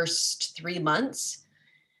the first 3 months.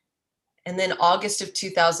 And then August of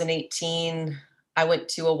 2018, I went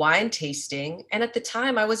to a wine tasting. And at the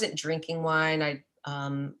time I wasn't drinking wine. I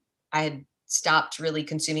had stopped really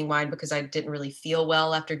consuming wine because I didn't really feel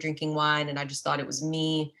well after drinking wine. And I just thought it was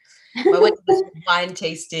me. So I went to this wine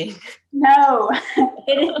tasting. No,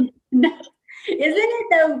 it isn't it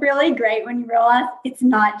though really great when you realize it's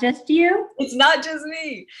not just you? It's not just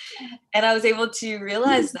me. And I was able to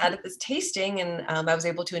realize that at this tasting, and I was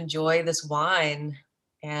able to enjoy this wine.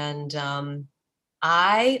 And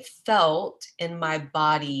I felt in my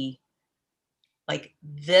body like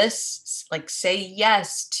this, like say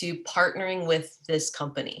yes to partnering with this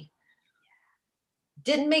company.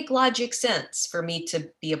 Didn't make logic sense for me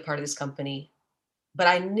to be a part of this company, but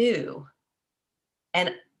I knew.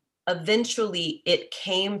 And eventually it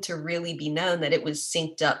came to really be known that it was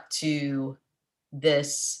synced up to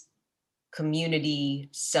this community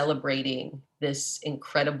celebrating this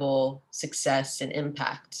incredible success and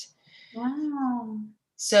impact. Wow.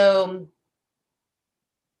 So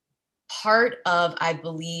part of, I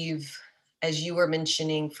believe, as you were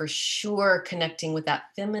mentioning, for sure, connecting with that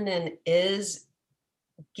feminine is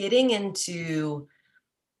getting into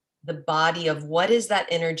the body of what is that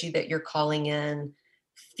energy that you're calling in,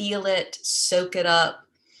 feel it, soak it up,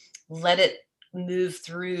 let it move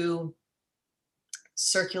through,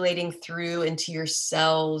 circulating through into your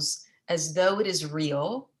cells as though it is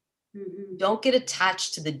real. Mm-hmm. Don't get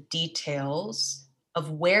attached to the details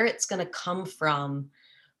of where it's going to come from,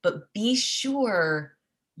 but be sure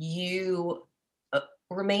you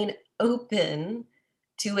remain open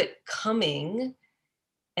to it coming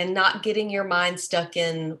and not getting your mind stuck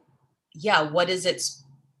in, yeah, what is it?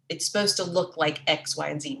 It's supposed to look like X, Y,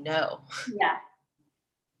 and Z. No. Yeah.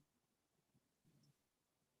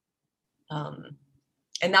 Um,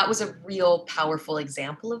 and that was a real powerful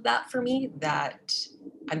example of that for me, that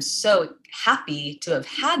I'm so happy to have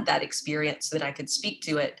had that experience so that I could speak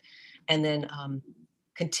to it and then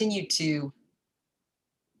continue to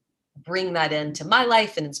bring that into my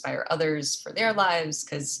life and inspire others for their lives,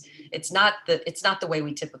 because it's not the way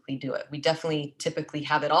we typically do it. We definitely typically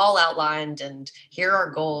have it all outlined and here are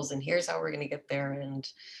goals and here's how we're going to get there, and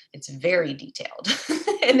it's very detailed.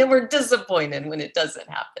 And then we're disappointed when it doesn't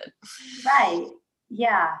happen. Right.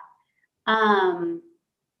 Yeah.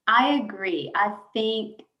 I agree. I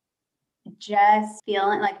think just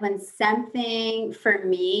feeling like when something, for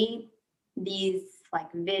me, these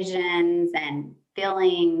like visions and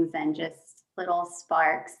feelings and just little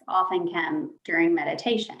sparks often come during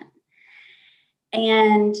meditation.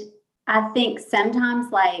 And I think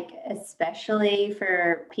sometimes, like, especially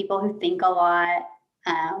for people who think a lot,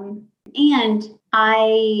 and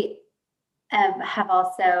I have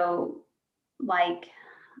also, like,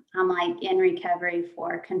 I'm like in recovery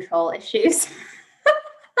for control issues.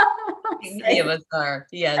 Many of us are.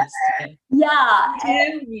 Yes. Yeah.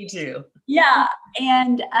 Me too. Yeah.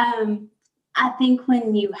 And I think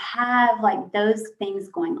when you have like those things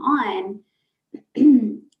going on,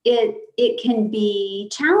 it can be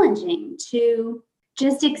challenging to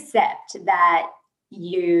just accept that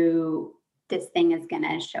this thing is going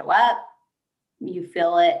to show up. You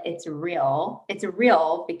feel it. It's real. It's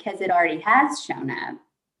real because it already has shown up.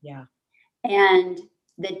 Yeah. And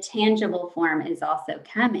the tangible form is also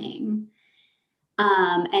coming.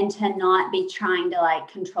 And to not be trying to like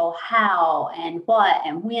control how and what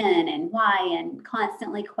and when and why and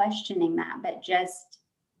constantly questioning that, but just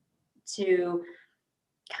to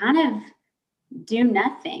kind of do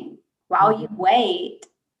nothing while you wait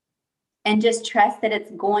and just trust that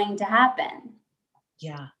it's going to happen.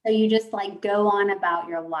 Yeah. So you just like go on about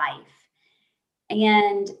your life.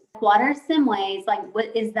 And what are some ways, like,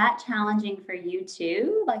 what is that challenging for you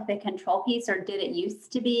too? Like the control piece, or did it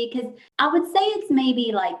used to be? Because I would say it's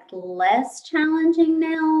maybe like less challenging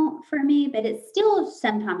now for me, but it still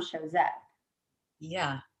sometimes shows up.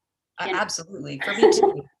 Yeah. And Absolutely. For me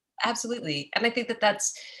too. Absolutely. And I think that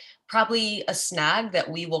that's probably a snag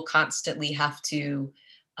that we will constantly have to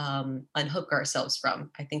unhook ourselves from.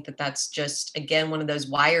 I think that that's just, again, one of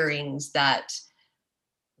those wirings that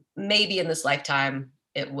maybe in this lifetime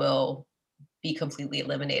it will be completely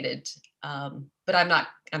eliminated. But I'm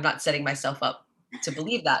not setting myself up to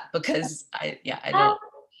believe that, because I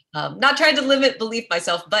don't, not trying to limit belief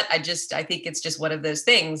myself, but I think it's just one of those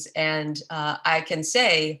things. And I can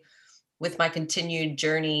say, with my continued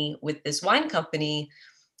journey with this wine company,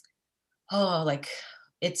 like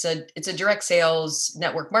it's a direct sales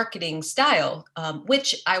network marketing style,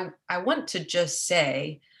 which I want to just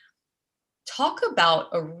say, talk about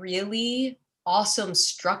a really awesome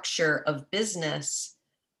structure of business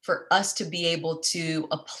for us to be able to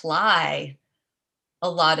apply a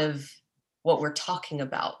lot of what we're talking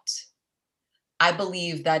about. I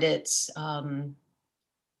believe that it's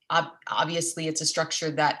obviously it's a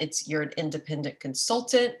structure that you're an independent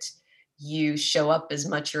consultant. You show up as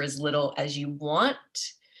much or as little as you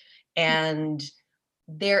want, and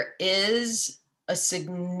there is a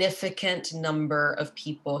significant number of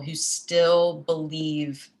people who still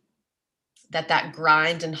believe that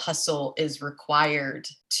grind and hustle is required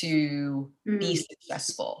to be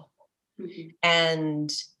successful. Mhm.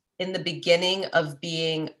 And in the beginning of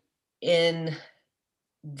being in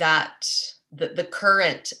that, the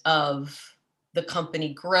current of the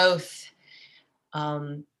company growth,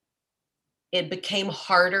 it became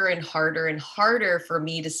harder and harder and harder for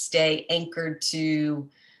me to stay anchored to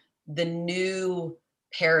the new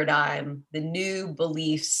paradigm, the new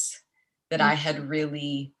beliefs that I had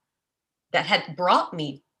that had brought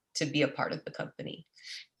me to be a part of the company.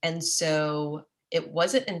 And so it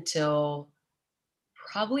wasn't until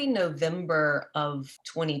probably November of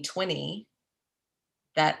 2020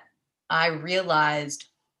 that I realized,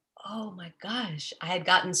 oh my gosh, I had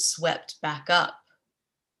gotten swept back up.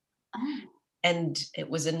 Oh. And it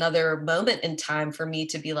was another moment in time for me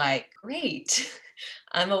to be like, great,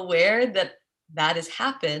 I'm aware that that has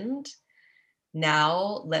happened.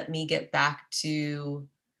 Now let me get back to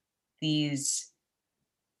these,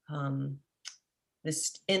 um,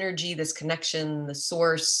 this energy, this connection, the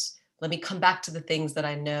source. Let me come back to the things that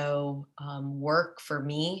I know work for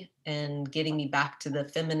me and getting me back to the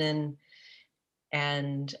feminine.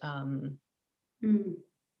 And Mm.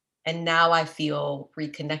 and now I feel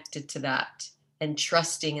reconnected to that and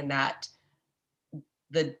trusting in that,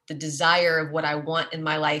 the desire of what I want in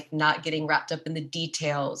my life, not getting wrapped up in the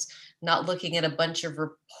details, not looking at a bunch of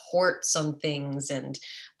reports on things, and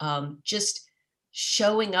just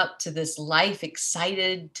showing up to this life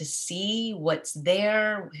excited to see what's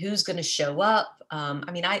there, who's going to show up.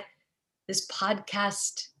 I mean, this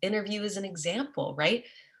podcast interview is an example, right?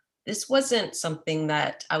 This wasn't something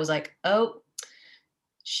that I was like, oh,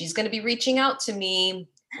 she's going to be reaching out to me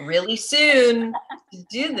really soon to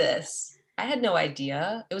do this. I had no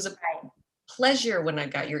idea. It was a Right. pleasure when I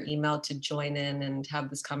got your email to join in and have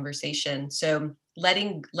this conversation. So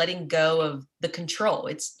letting go of the control.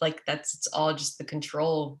 It's like it's all just the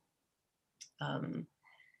control. Um,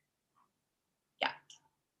 yeah.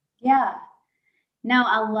 Yeah. No,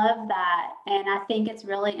 I love that. And I think it's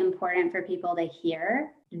really important for people to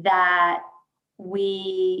hear that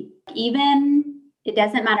it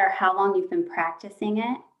doesn't matter how long you've been practicing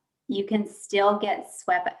it, you can still get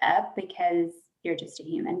swept up because you're just a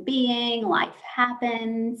human being, life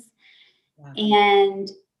happens. Yeah.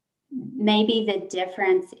 And maybe the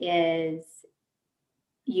difference is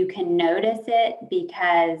you can notice it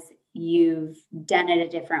because you've done it a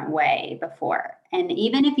different way before. And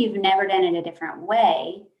even if you've never done it a different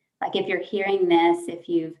way, like if you're hearing this, if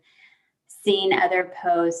you've seen other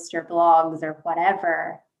posts or blogs or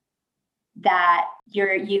whatever, that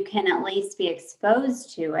you can at least be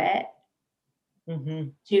exposed to it Mm-hmm.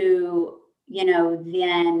 to,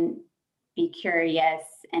 then be curious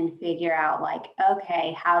and figure out like,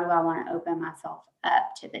 okay, how do I want to open myself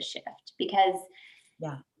up to the shift? Because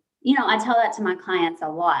Yeah. I tell that to my clients a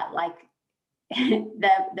lot. Like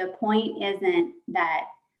the point isn't that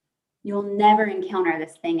you'll never encounter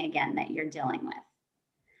this thing again that you're dealing with.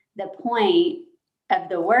 The point of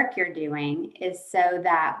the work you're doing is so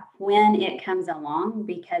that when it comes along,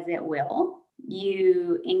 because it will,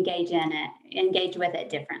 you engage with it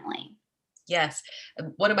differently. Yes.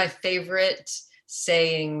 One of my favorite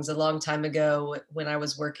sayings a long time ago when I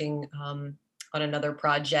was working on another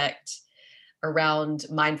project around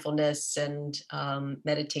mindfulness and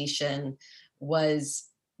meditation was,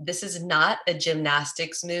 this is not a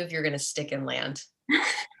gymnastics move you're going to stick and land.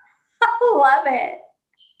 I love it.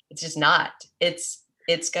 It's just not. It's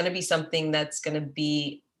going to be something that's going to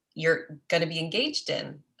be, you're going to be engaged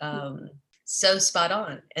in. So spot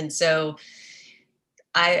on. And so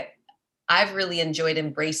I've really enjoyed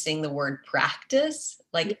embracing the word practice.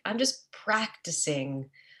 Like I'm just practicing.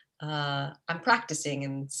 I'm practicing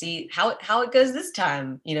and see how it goes this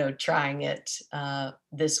time, trying it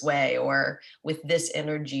this way or with this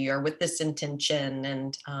energy or with this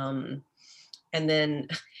intention. And then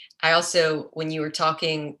I also, when you were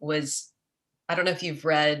talking, I don't know if you've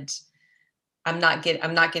read, I'm not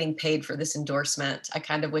getting paid for this endorsement. I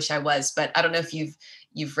kind of wish I was, but I don't know if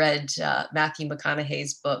you've read Matthew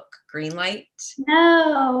McConaughey's book, Greenlight.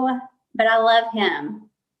 No, but I love him.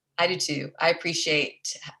 I do too. I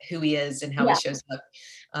appreciate who he is and how he shows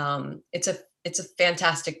up. It's a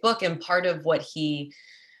fantastic book, and part of what he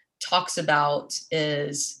talks about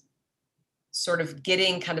is sort of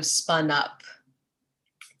getting kind of spun up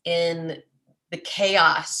in the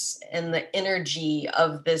chaos and the energy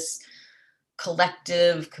of this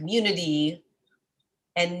collective community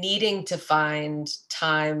and needing to find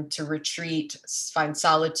time to retreat, find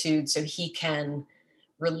solitude so he can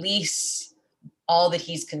release all that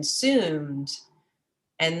he's consumed,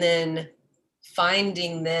 and then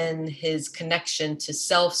finding then his connection to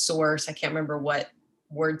self source. I can't remember what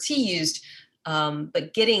words he used,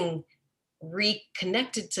 but getting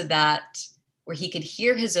reconnected to that where he could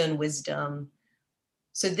hear his own wisdom.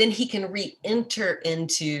 So then he can re-enter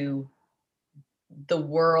into the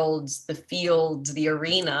worlds, the fields, the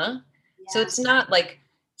arena. Yeah. So it's not like,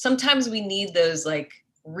 sometimes we need those like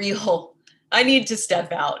real, I need to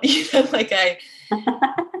step out,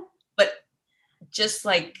 but just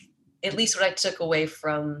like, at least what I took away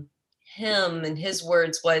from him and his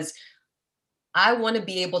words was, I want to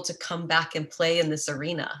be able to come back and play in this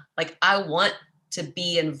arena. Like, I want to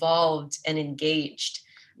be involved and engaged.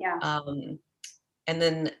 Yeah. And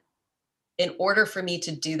then in order for me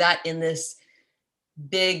to do that in this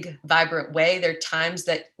big, vibrant way, there are times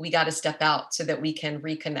that we got to step out so that we can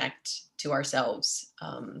reconnect to ourselves.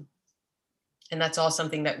 And that's all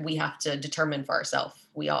something that we have to determine for ourselves.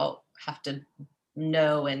 We all have to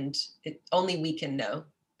know, and only we can know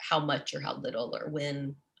how much or how little or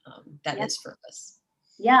when that is for us.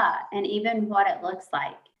 Yeah. And even what it looks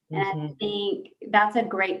like. And I think that's a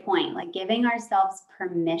great point, like giving ourselves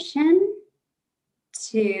permission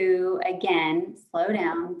to, again, slow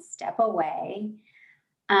down, step away.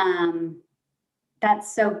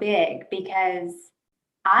 That's so big because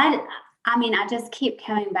I mean, I just keep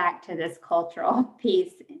coming back to this cultural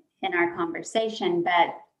piece in our conversation,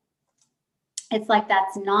 but it's like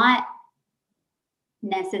that's not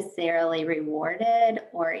necessarily rewarded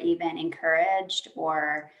or even encouraged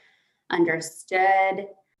or understood.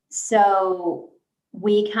 So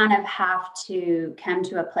we kind of have to come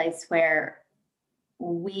to a place where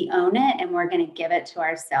we own it and we're going to give it to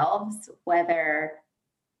ourselves, whether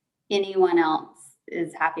anyone else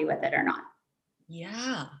is happy with it or not.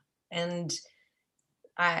 Yeah. And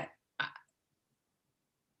I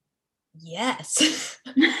yes,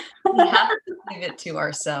 we have to give it to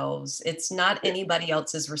ourselves. It's not anybody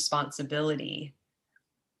else's responsibility.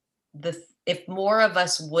 If more of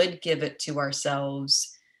us would give it to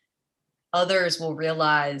ourselves, others will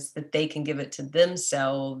realize that they can give it to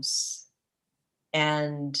themselves,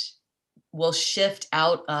 and will shift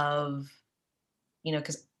out of,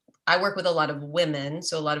 because I work with a lot of women.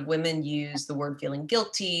 So a lot of women use the word feeling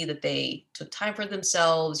guilty that they took time for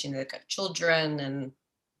themselves, they've got children, and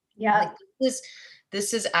like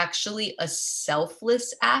this is actually a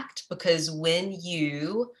selfless act, because when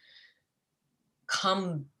you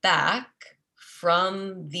come back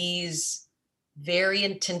from these very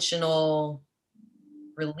intentional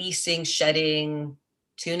releasing, shedding,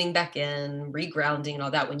 tuning back in, regrounding, and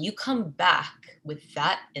all that, when you come back with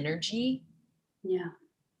that energy,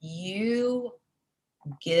 you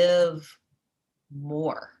give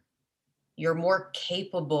more. You're more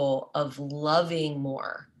capable of loving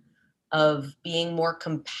more, of being more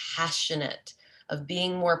compassionate, of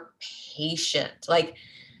being more patient. Like,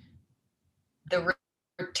 the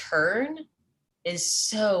return is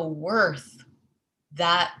so worth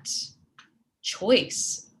that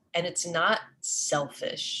choice, and it's not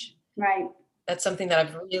selfish. Right. That's something that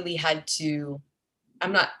I've really had to.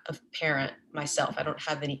 I'm not a parent myself. I don't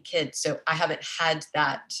have any kids, so I haven't had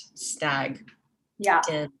that snag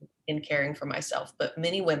in caring for myself, but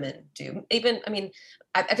many women do. Even, I mean,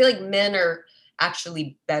 I feel like men are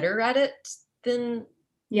actually better at it than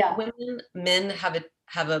women. Men have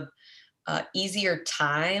a easier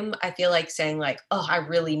time, I feel like, saying like, oh, I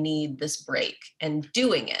really need this break, and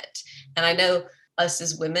doing it. And I know us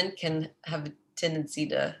as women can have a tendency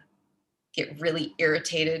to get really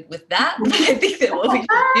irritated with that. But I think that what we should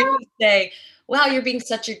do is say, wow, you're being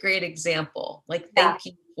such a great example. Like, thank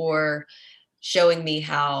you for showing me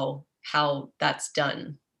how that's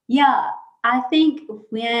done. Yeah. I think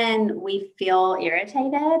when we feel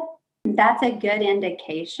irritated, that's a good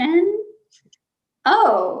indication.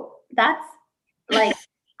 Oh, that's like,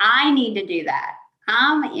 I need to do that.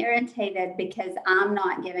 I'm irritated because I'm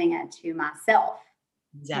not giving it to myself.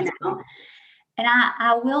 Exactly. And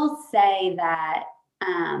I will say that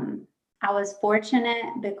I was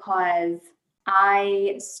fortunate because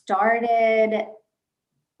I started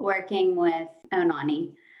working with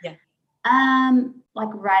Onani. Like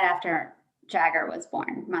right after Jagger was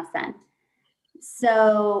born, my son.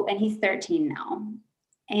 So, and he's 13 now.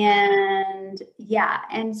 And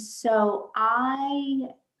and so I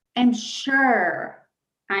am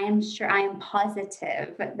I am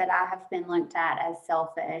positive that I have been looked at as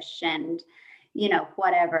selfish and,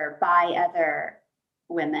 whatever, by other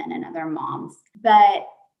women and other moms. But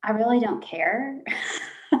I really don't care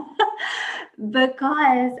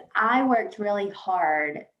because I worked really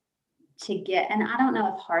hard to get, and I don't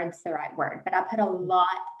know if hard's the right word, but I put a lot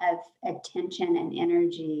of attention and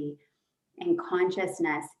energy and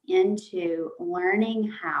consciousness into learning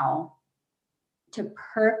how to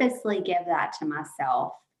purposely give that to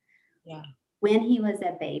myself when he was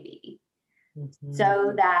a baby.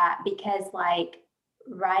 So that, because like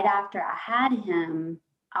right after I had him,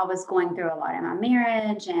 I was going through a lot in my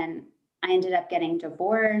marriage, and I ended up getting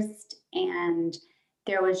divorced, and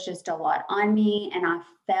there was just a lot on me. And I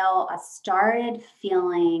started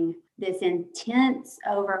feeling this intense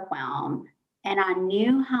overwhelm. And I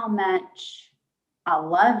knew how much I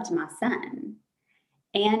loved my son.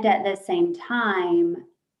 And at the same time,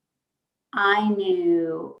 I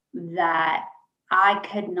knew that I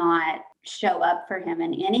could not show up for him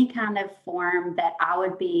in any kind of form that I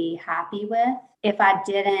would be happy with if I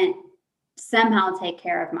didn't somehow take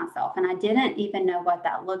care of myself. And I didn't even know what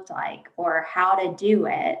that looked like or how to do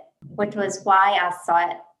it, which was why I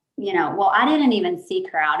sought, well, I didn't even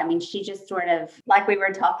seek her out. I mean, she just sort of, like we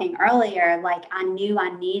were talking earlier, like I knew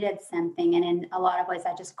I needed something. And in a lot of ways,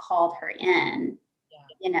 I just called her in,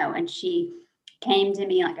 and she came to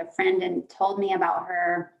me like a friend and told me about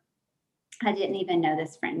her. I didn't even know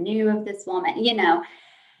this friend knew of this woman,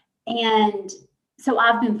 and so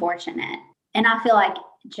I've been fortunate. And I feel like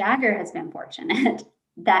Jagger has been fortunate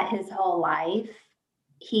that his whole life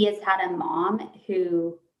he has had a mom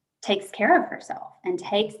who takes care of herself and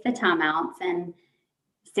takes the time outs and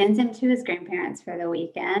sends him to his grandparents for the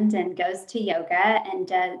weekend and goes to yoga and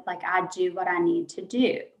does, like, I do what I need to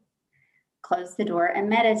do. Close the door and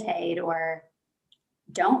meditate, or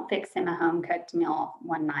don't fix him a home cooked meal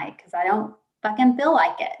one night because I don't fucking feel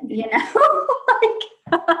like it,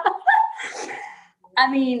 like,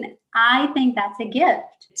 I mean, I think that's a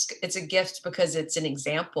gift. It's a gift because it's an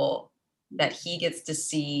example that he gets to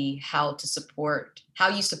see how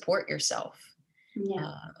you support yourself.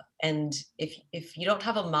 Yeah. And if you don't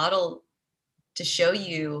have a model to show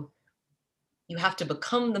you, you have to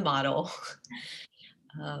become the model.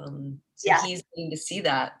 He's getting to see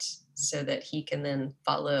that so that he can then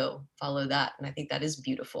follow that. And I think that is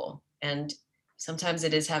beautiful. And sometimes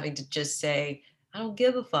it is having to just say, I don't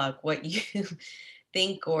give a fuck what you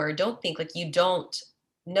think or don't think. Like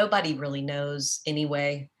nobody really knows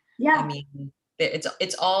anyway. Yeah. I mean,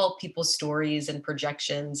 it's all people's stories and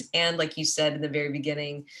projections. And like you said in the very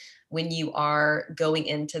beginning, when you are going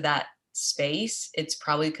into that space, it's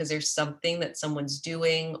probably because there's something that someone's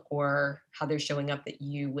doing or how they're showing up that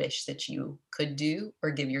you wish that you could do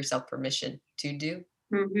or give yourself permission to do.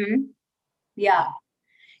 Mm-hmm. Yeah.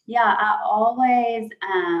 Yeah. I always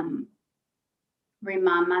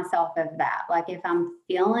remind myself of that. Like if I'm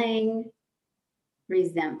feeling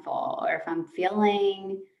resentful or if I'm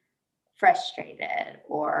feeling frustrated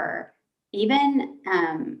or even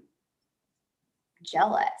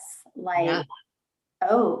jealous, like,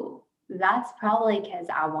 oh, that's probably because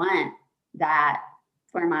I want that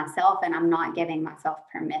for myself and I'm not giving myself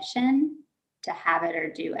permission to have it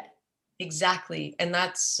or do it. Exactly. And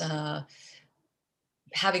that's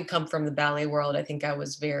having come from the ballet world, I think I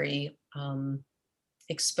was very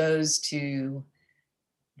exposed to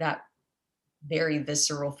that very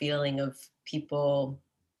visceral feeling of people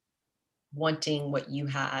wanting what you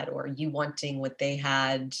had or you wanting what they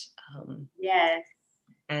had. Yes.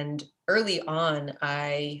 And early on,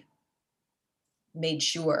 I made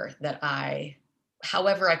sure that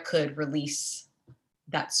however I could, release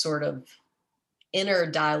that sort of inner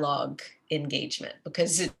dialogue engagement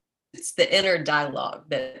because it's the inner dialogue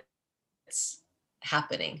that's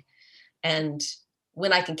happening. And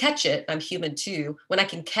when I can catch it, I'm human too. When I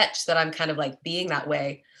can catch that I'm kind of like being that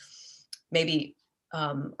way, maybe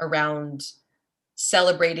around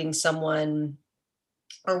celebrating someone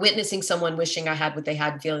or witnessing someone wishing I had what they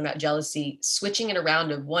had, feeling that jealousy, switching it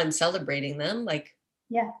around of one, celebrating them, like,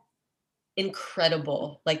 Yeah.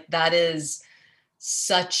 incredible. Like that is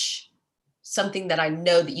such something that I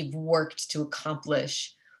know that you've worked to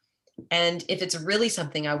accomplish. And if it's really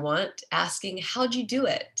something I want, asking, how'd you do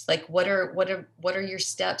it? Like, what are your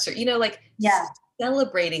steps? Or, like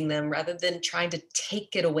celebrating them rather than trying to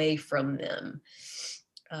take it away from them,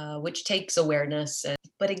 which takes awareness.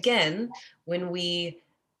 But again, when we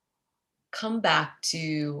come back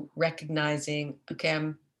to recognizing, okay,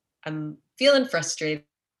 I'm feeling frustrated.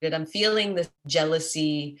 I'm feeling this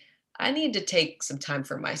jealousy. I need to take some time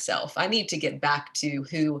for myself. I need to get back to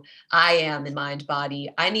who I am in mind, body.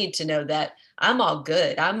 I need to know that I'm all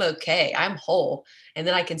good. I'm okay. I'm whole. And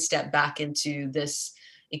then I can step back into this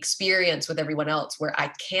experience with everyone else where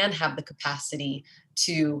I can have the capacity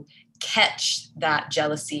to catch that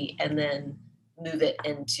jealousy and then move it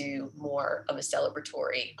into more of a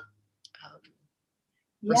celebratory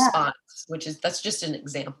response, that's just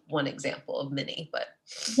one example of many. But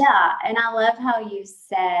yeah, and I love how you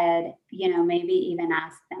said, maybe even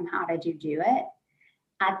ask them, how did you do it?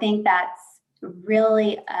 I think that's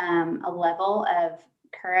really a level of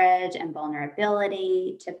courage and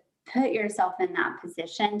vulnerability to put yourself in that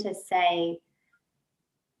position to say,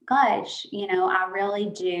 gosh, I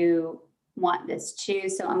really do want this too.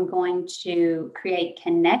 So I'm going to create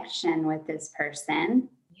connection with this person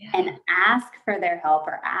and ask for their help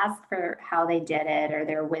or ask for how they did it or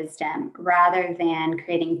their wisdom rather than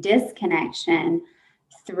creating disconnection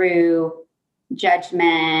through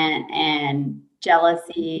judgment and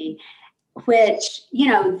jealousy, which,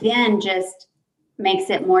 then just makes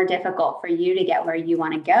it more difficult for you to get where you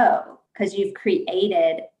want to go because you've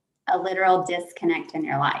created a literal disconnect in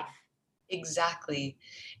your life. Exactly.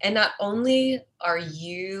 And not only are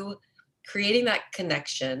you creating that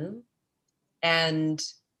connection and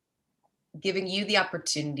giving you the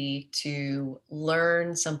opportunity to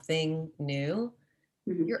learn something new,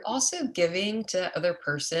 Mm-hmm. you're also giving to the other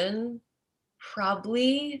person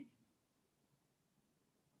probably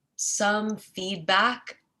some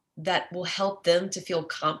feedback that will help them to feel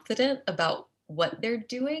confident about what they're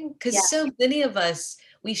doing. Yeah. Because so many of us,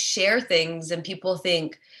 we share things and people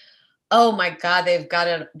think, oh my God, they've got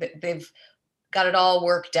it all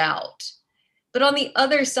worked out. But on the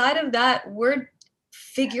other side of that, we're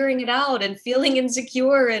figuring it out and feeling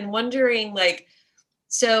insecure and wondering, like,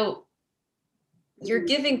 so you're Mm-hmm.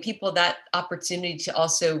 giving people that opportunity to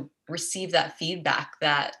also receive that feedback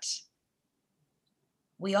that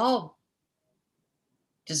we all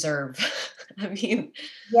deserve. I mean,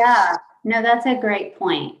 Yeah. No, that's a great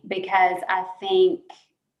point because I think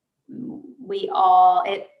we all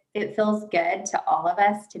it feels good to all of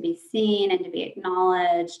us to be seen and to be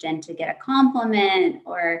acknowledged and to get a compliment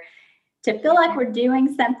or to feel like we're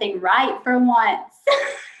doing something right for once.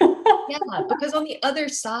 yeah, because on the other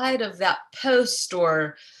side of that post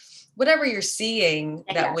or whatever you're seeing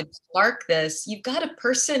that Yeah. would spark this, you've got a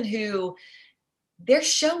person who they're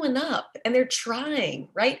showing up and they're trying,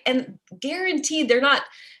 right? And guaranteed thany not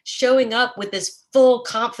showing up with this full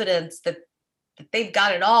confidence that they've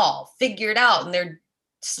got it all figured out and they're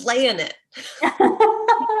slaying it.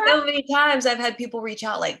 So many times I've had people reach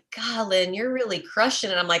out like, God, Lynn, you're really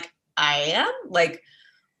crushing it. I'm like, I am? Like,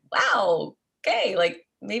 wow, okay, like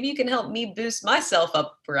maybe you can help me boost myself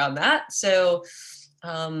up around that. So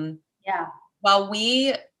Yeah. while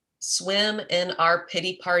we swim in our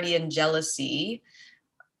pity party and jealousy,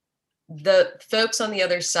 the folks on the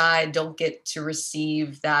other side don't get to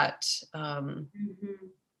receive that Mm-hmm.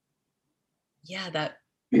 yeah, that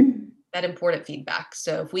important feedback.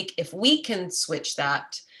 So if we can switch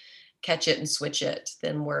that, catch it and switch it,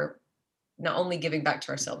 then we're not only giving back to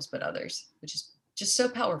ourselves but others, which is just so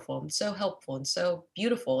powerful and so helpful and so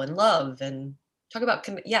beautiful and love and talk about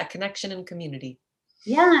connection and community.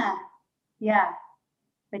 Yeah. Yeah.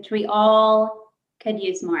 Which we all could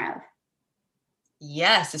use more of.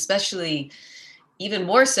 Yes, especially even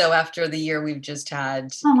more so after the year we've just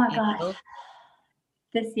had, Oh my you gosh. know.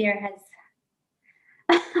 This year has,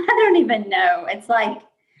 I don't even know. It's like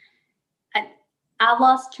I, I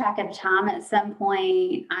lost track of time at some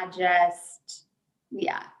point.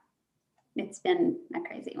 Yeah, it's been a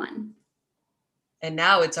crazy one. And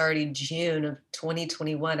now it's already June of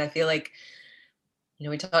 2021. I feel like,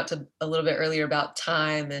 we talked a little bit earlier about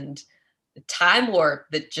time and the time warp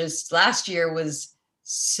that just last year was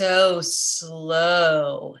so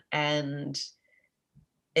slow and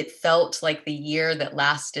it felt like the year that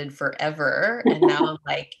lasted forever. And now I'm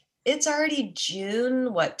like, it's already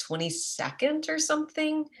June, what, 22nd or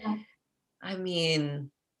something? Yeah. I mean,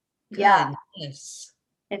 Yeah, goodness,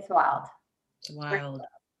 it's wild. it's wild.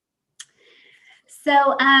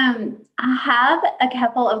 So, I have a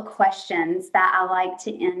couple of questions that I like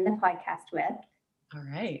to end the podcast with. All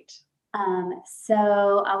right.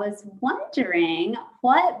 So I was wondering,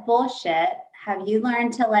 what bullshit have you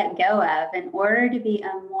learned to let go of in order to be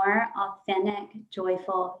a more authentic,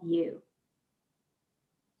 joyful you?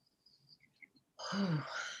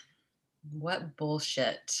 What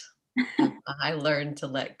bullshit have I learned to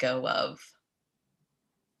let go of?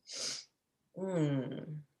 Hmm.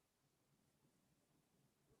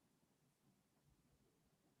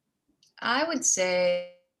 I would say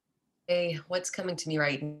what's coming to me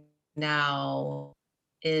right now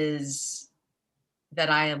is that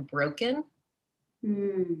I am broken.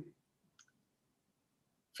 Mm,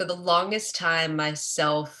 For the longest time, my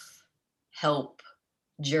self help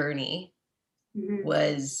journey mhm.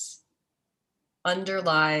 was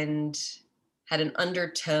underlined, had an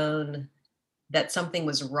undertone that something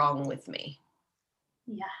was wrong with me.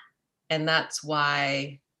 Yeah. And that's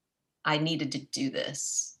why I needed to do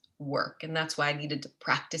this work. And that's why I needed to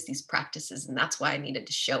practice these practices. And that's why I needed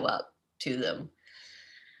to show up to them.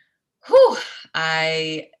 Whew,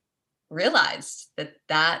 I realized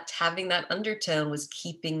that having that undertone was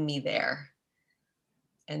keeping me there.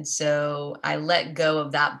 And so I let go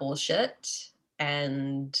of that bullshit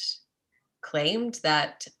and claimed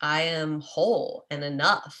that I am whole and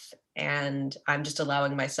enough. And I'm just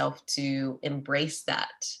allowing myself to embrace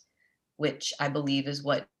that, which I believe is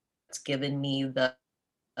what's given me the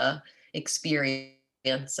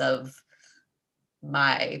experience of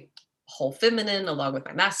my whole feminine along with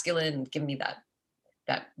my masculine, and give me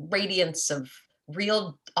that radiance of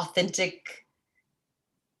real, authentic,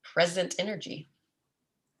 present energy.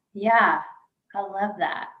 Yeah, I love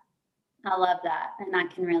that. I love that. And I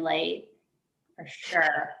can relate for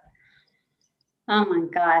sure. Oh my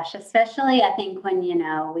gosh. Especially, I think when,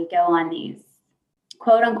 we go on these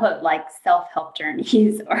quote unquote like self help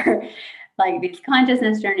journeys or like these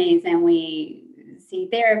consciousness journeys, and we see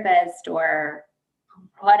therapists or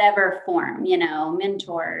whatever form,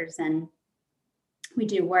 mentors, and we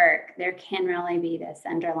do work, there can really be this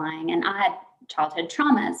underlying, and I had childhood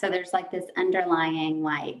trauma. So there's like this underlying,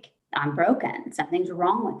 like, I'm broken, something's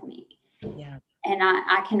wrong with me. Yeah. And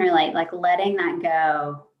I can relate, like letting that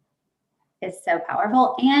go is so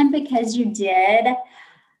powerful. And because you did,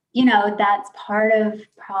 that's part of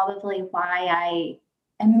probably why I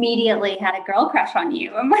immediately had a girl crush on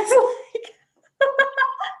you and was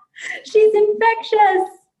like, she's infectious.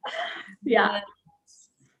 Yeah.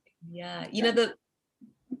 Yeah.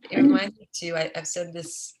 It reminds me too, I've said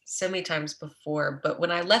this so many times before, but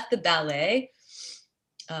when I left the ballet,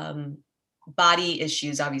 body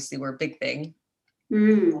issues obviously were a big thing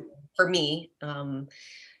for me.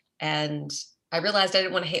 And I realized I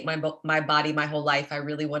didn't want to hate my body my whole life. I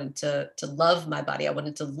really wanted to love my body. I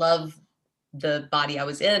wanted to love the body I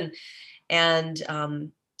was in. And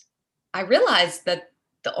I realized that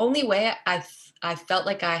the only way I felt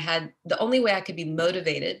like the only way I could be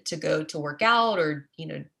motivated to go to work out or,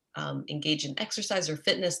 engage in exercise or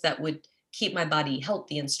fitness that would keep my body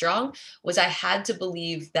healthy and strong was I had to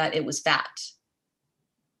believe that it was fat.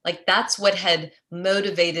 Like that's what had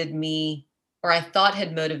motivated me, or I thought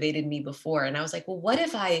had motivated me before. And I was like, well, what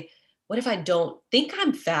if I don't think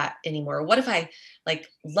I'm fat anymore? What if I like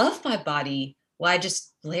love my body? Well, I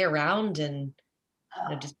just lay around and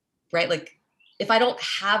just right. Like if I don't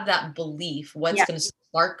have that belief, what's going to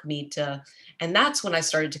spark me to, and that's when I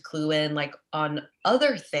started to clue in like on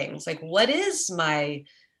other things, like what is my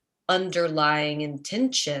underlying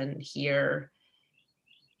intention here?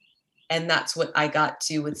 And that's what I got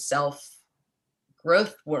to with self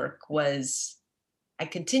growth work was I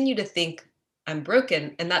continue to think I'm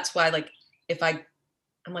broken. And that's why like if I'm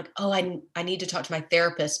like, oh, I need to talk to my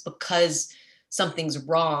therapist because something's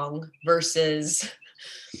wrong versus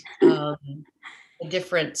a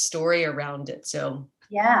different story around it. So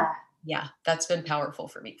yeah, that's been powerful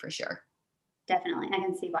for me for sure. Definitely. I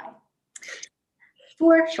can see why.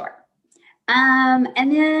 For sure. And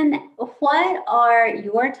then what are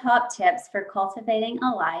your top tips for cultivating a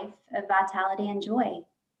life of vitality and joy?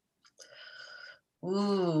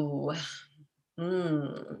 Ooh.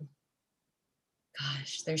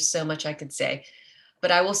 Gosh, there's so much I could say.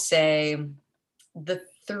 But I will say the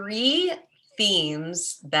three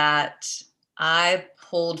themes that I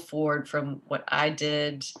pulled forward from what I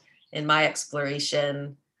did in my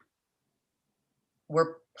exploration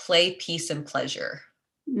were play, peace, and pleasure.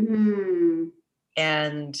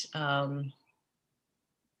 And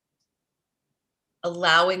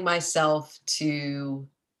allowing myself to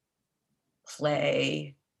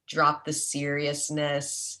play, drop the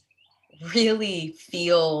seriousness, really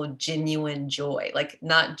feel genuine joy, like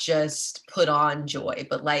not just put on joy,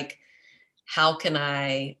 but like, how can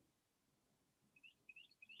I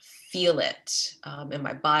feel it in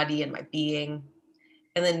my body and my being?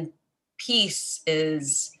 And then peace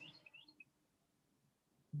is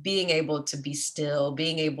being able to be still,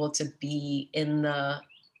 being able to be in the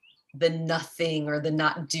nothing or the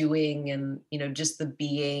not doing and, just the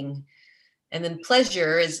being. And then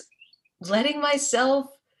pleasure is letting myself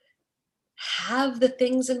have the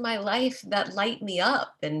things in my life that light me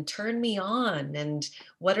up and turn me on. And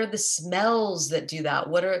what are the smells that do that?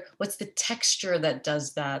 What's the texture that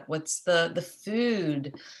does that? What's the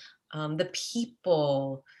food, the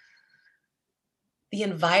people, the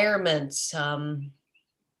environment,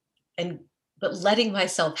 but letting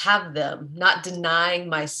myself have them, not denying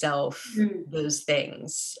myself those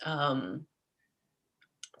things.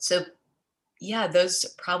 So yeah, those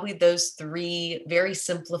three very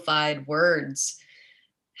simplified words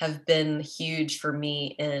have been huge for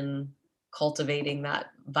me in cultivating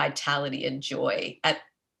that vitality and joy at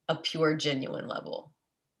a pure, genuine level.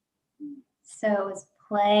 So it was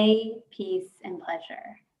play, peace, and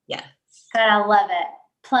pleasure. Yes. God, I love it.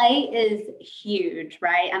 Play is huge,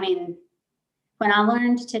 right? I mean, when I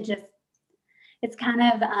learned to just, it's kind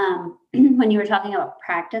of, when you were talking about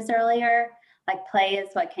practice earlier, like play is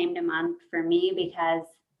what came to mind for me, because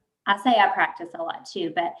I say I practice a lot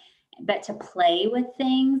too, but to play with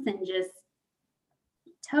things and just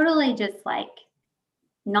totally just like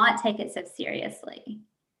not take it so seriously.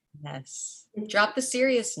 Yes. Drop the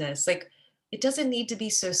seriousness. Like it doesn't need to be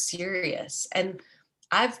so serious. And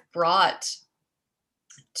I've brought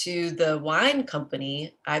to the wine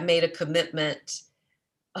company, I made a commitment.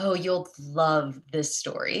 Oh, you'll love this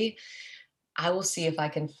story. I will see if I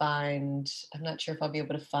can find, I'm not sure if I'll be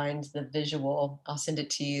able to find the visual. I'll send it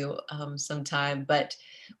to you sometime. But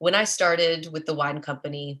when I started with the wine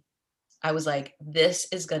company, I was like, this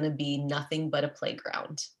is going to be nothing but a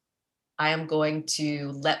playground. I am going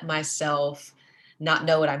to let myself not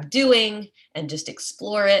know what I'm doing and just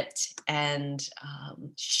explore it and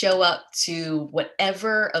show up to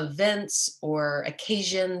whatever events or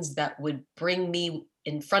occasions that would bring me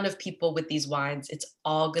in front of people with these wines. It's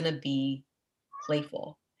all going to be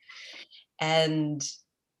playful. And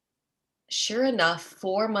sure enough,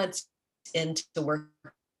 4 months into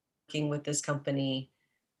working with this company,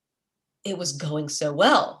 it was going so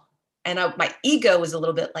well. And my ego was a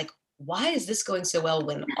little bit like, why is this going so well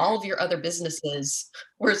when all of your other businesses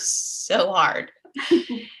were so hard?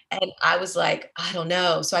 And I was like, I don't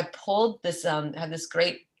know. So I pulled this, I have this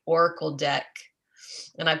great Oracle deck,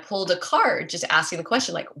 and I pulled a card just asking the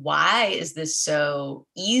question, like, why is this so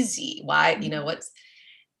easy? Why,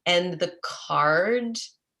 and the card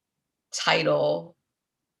title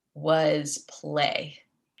was Play.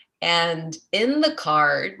 And in the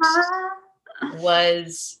card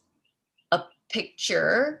was a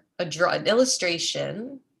picture, an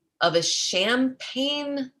illustration of a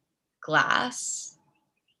champagne glass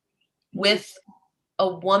with a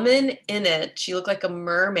woman in it. She looked like a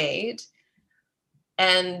mermaid,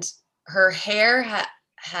 and her hair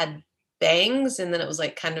had bangs, and then it was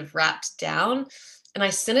like kind of wrapped down. And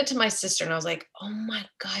I sent it to my sister, and I was like, oh my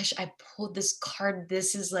gosh, I pulled this card.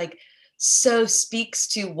 This is like so speaks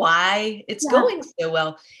to why it's going so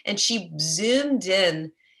well. And she zoomed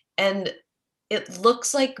in, and it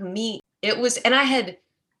looks like me. It was, and I had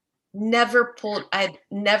never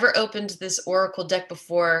opened this Oracle deck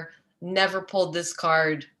before, never pulled this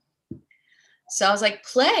card. So I was like,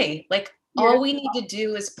 play. Like, all we need to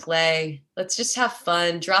do is play. Let's just have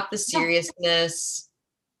fun, drop the seriousness.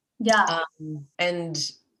 Yeah.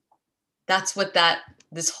 And that's what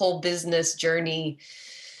this whole business journey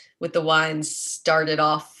with the wines started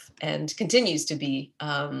off and continues to be.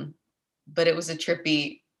 But it was a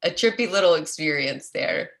trippy little experience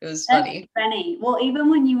there. It was funny. That's funny. Well, even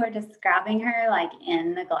when you were describing her like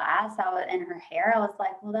in the glass, in her hair, I was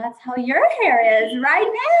like, well, that's how your hair is right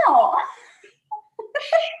now.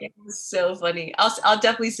 It was so funny. I'll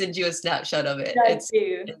definitely send you a snapshot of it. It's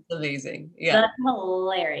amazing. Yeah. That's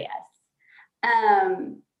hilarious.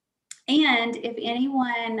 And if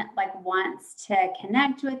anyone like wants to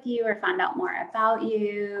connect with you or find out more about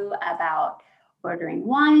you, about ordering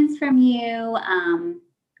wines from you,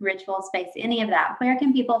 Ritual Space, any of that, where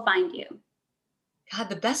can people find you? God,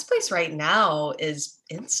 the best place right now is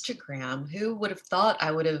Instagram. Who would have thought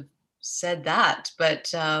I would have said that? But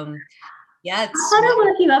yeah, I thought I'd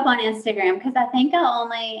look you up on Instagram because I think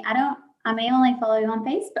I may only follow you on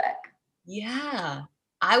Facebook. Yeah.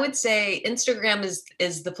 I would say Instagram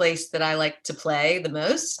is the place that I like to play the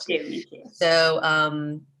most. Me too.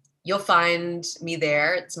 So you'll find me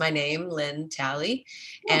there. It's my name, Lynn Talley.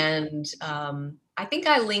 And I think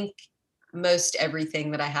I link most everything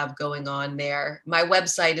that I have going on there. My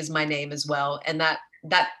website is my name as well. And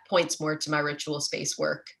that points more to my Ritual Space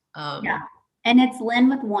work. And it's Lynn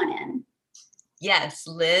with one N. Yes,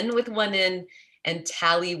 Lynn with one N and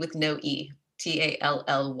Talley with no E, Tally.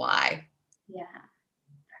 Yeah,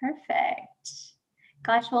 perfect.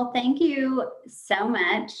 Gosh, well, thank you so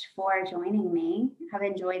much for joining me. I've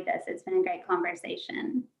enjoyed this. It's been a great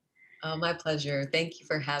conversation. Oh, my pleasure. Thank you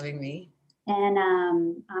for having me. And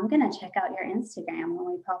I'm going to check out your Instagram when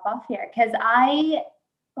we pop off here because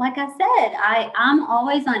like I said, I'm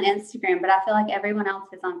always on Instagram, but I feel like everyone else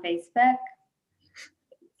is on Facebook.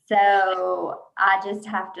 So I just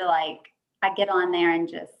have to I get on there and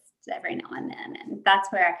just every now and then. And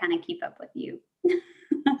that's where I kind of keep up with you.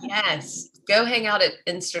 Yes. Go hang out at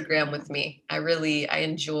Instagram with me. I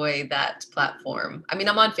enjoy that platform. I mean,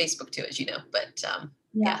 I'm on Facebook too, as you know, but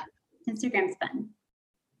yeah. Instagram's fun.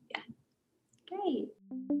 Yeah. Great.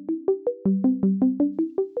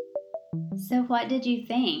 So what did you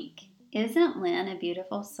think? Isn't Lynn a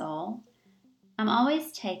beautiful soul? I'm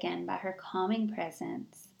always taken by her calming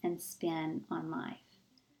presence and spin on life.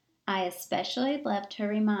 I especially loved her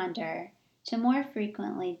reminder to more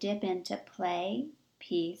frequently dip into play,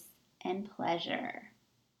 peace, and pleasure.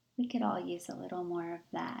 We could all use a little more of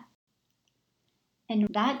that. And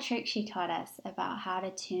that trick she taught us about how to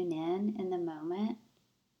tune in the moment,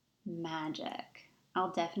 magic.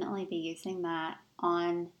 I'll definitely be using that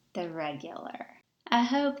on the regular. I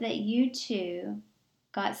hope that you too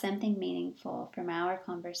got something meaningful from our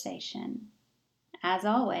conversation. As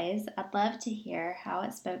always, I'd love to hear how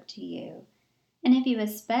it spoke to you. And if you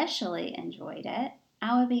especially enjoyed it,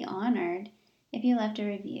 I would be honored if you left a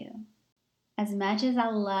review. As much as I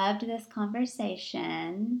loved this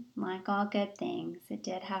conversation, like all good things, it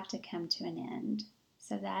did have to come to an end.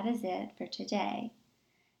 So that is it for today.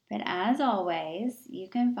 But as always, you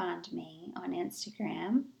can find me on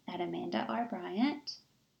Instagram at Amanda R. Bryant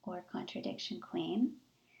or Contradiction Queen,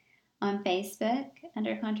 on Facebook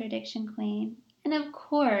under Contradiction Queen, and of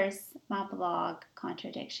course, my blog,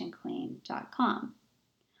 contradictionqueen.com.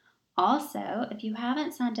 Also, if you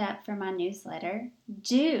haven't signed up for my newsletter,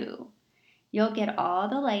 do. You'll get all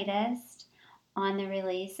the latest on the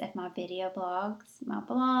release of my video blogs, my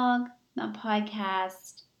blog, my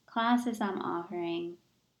podcast, classes I'm offering,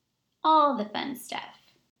 all the fun stuff.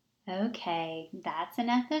 Okay, that's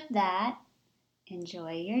enough of that.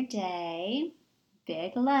 Enjoy your day.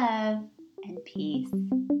 Big love and peace.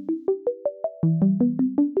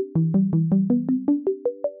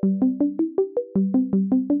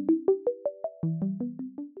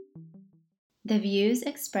 The views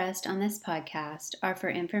expressed on this podcast are for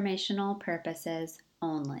informational purposes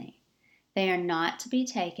only. They are not to be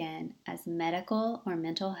taken as medical or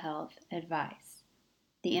mental health advice.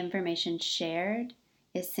 The information shared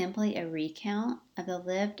is simply a recount of the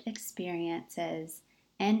lived experiences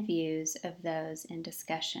and views of those in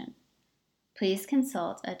discussion. Please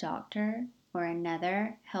consult a doctor or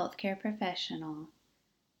another healthcare professional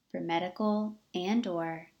for medical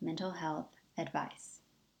and/or mental health advice.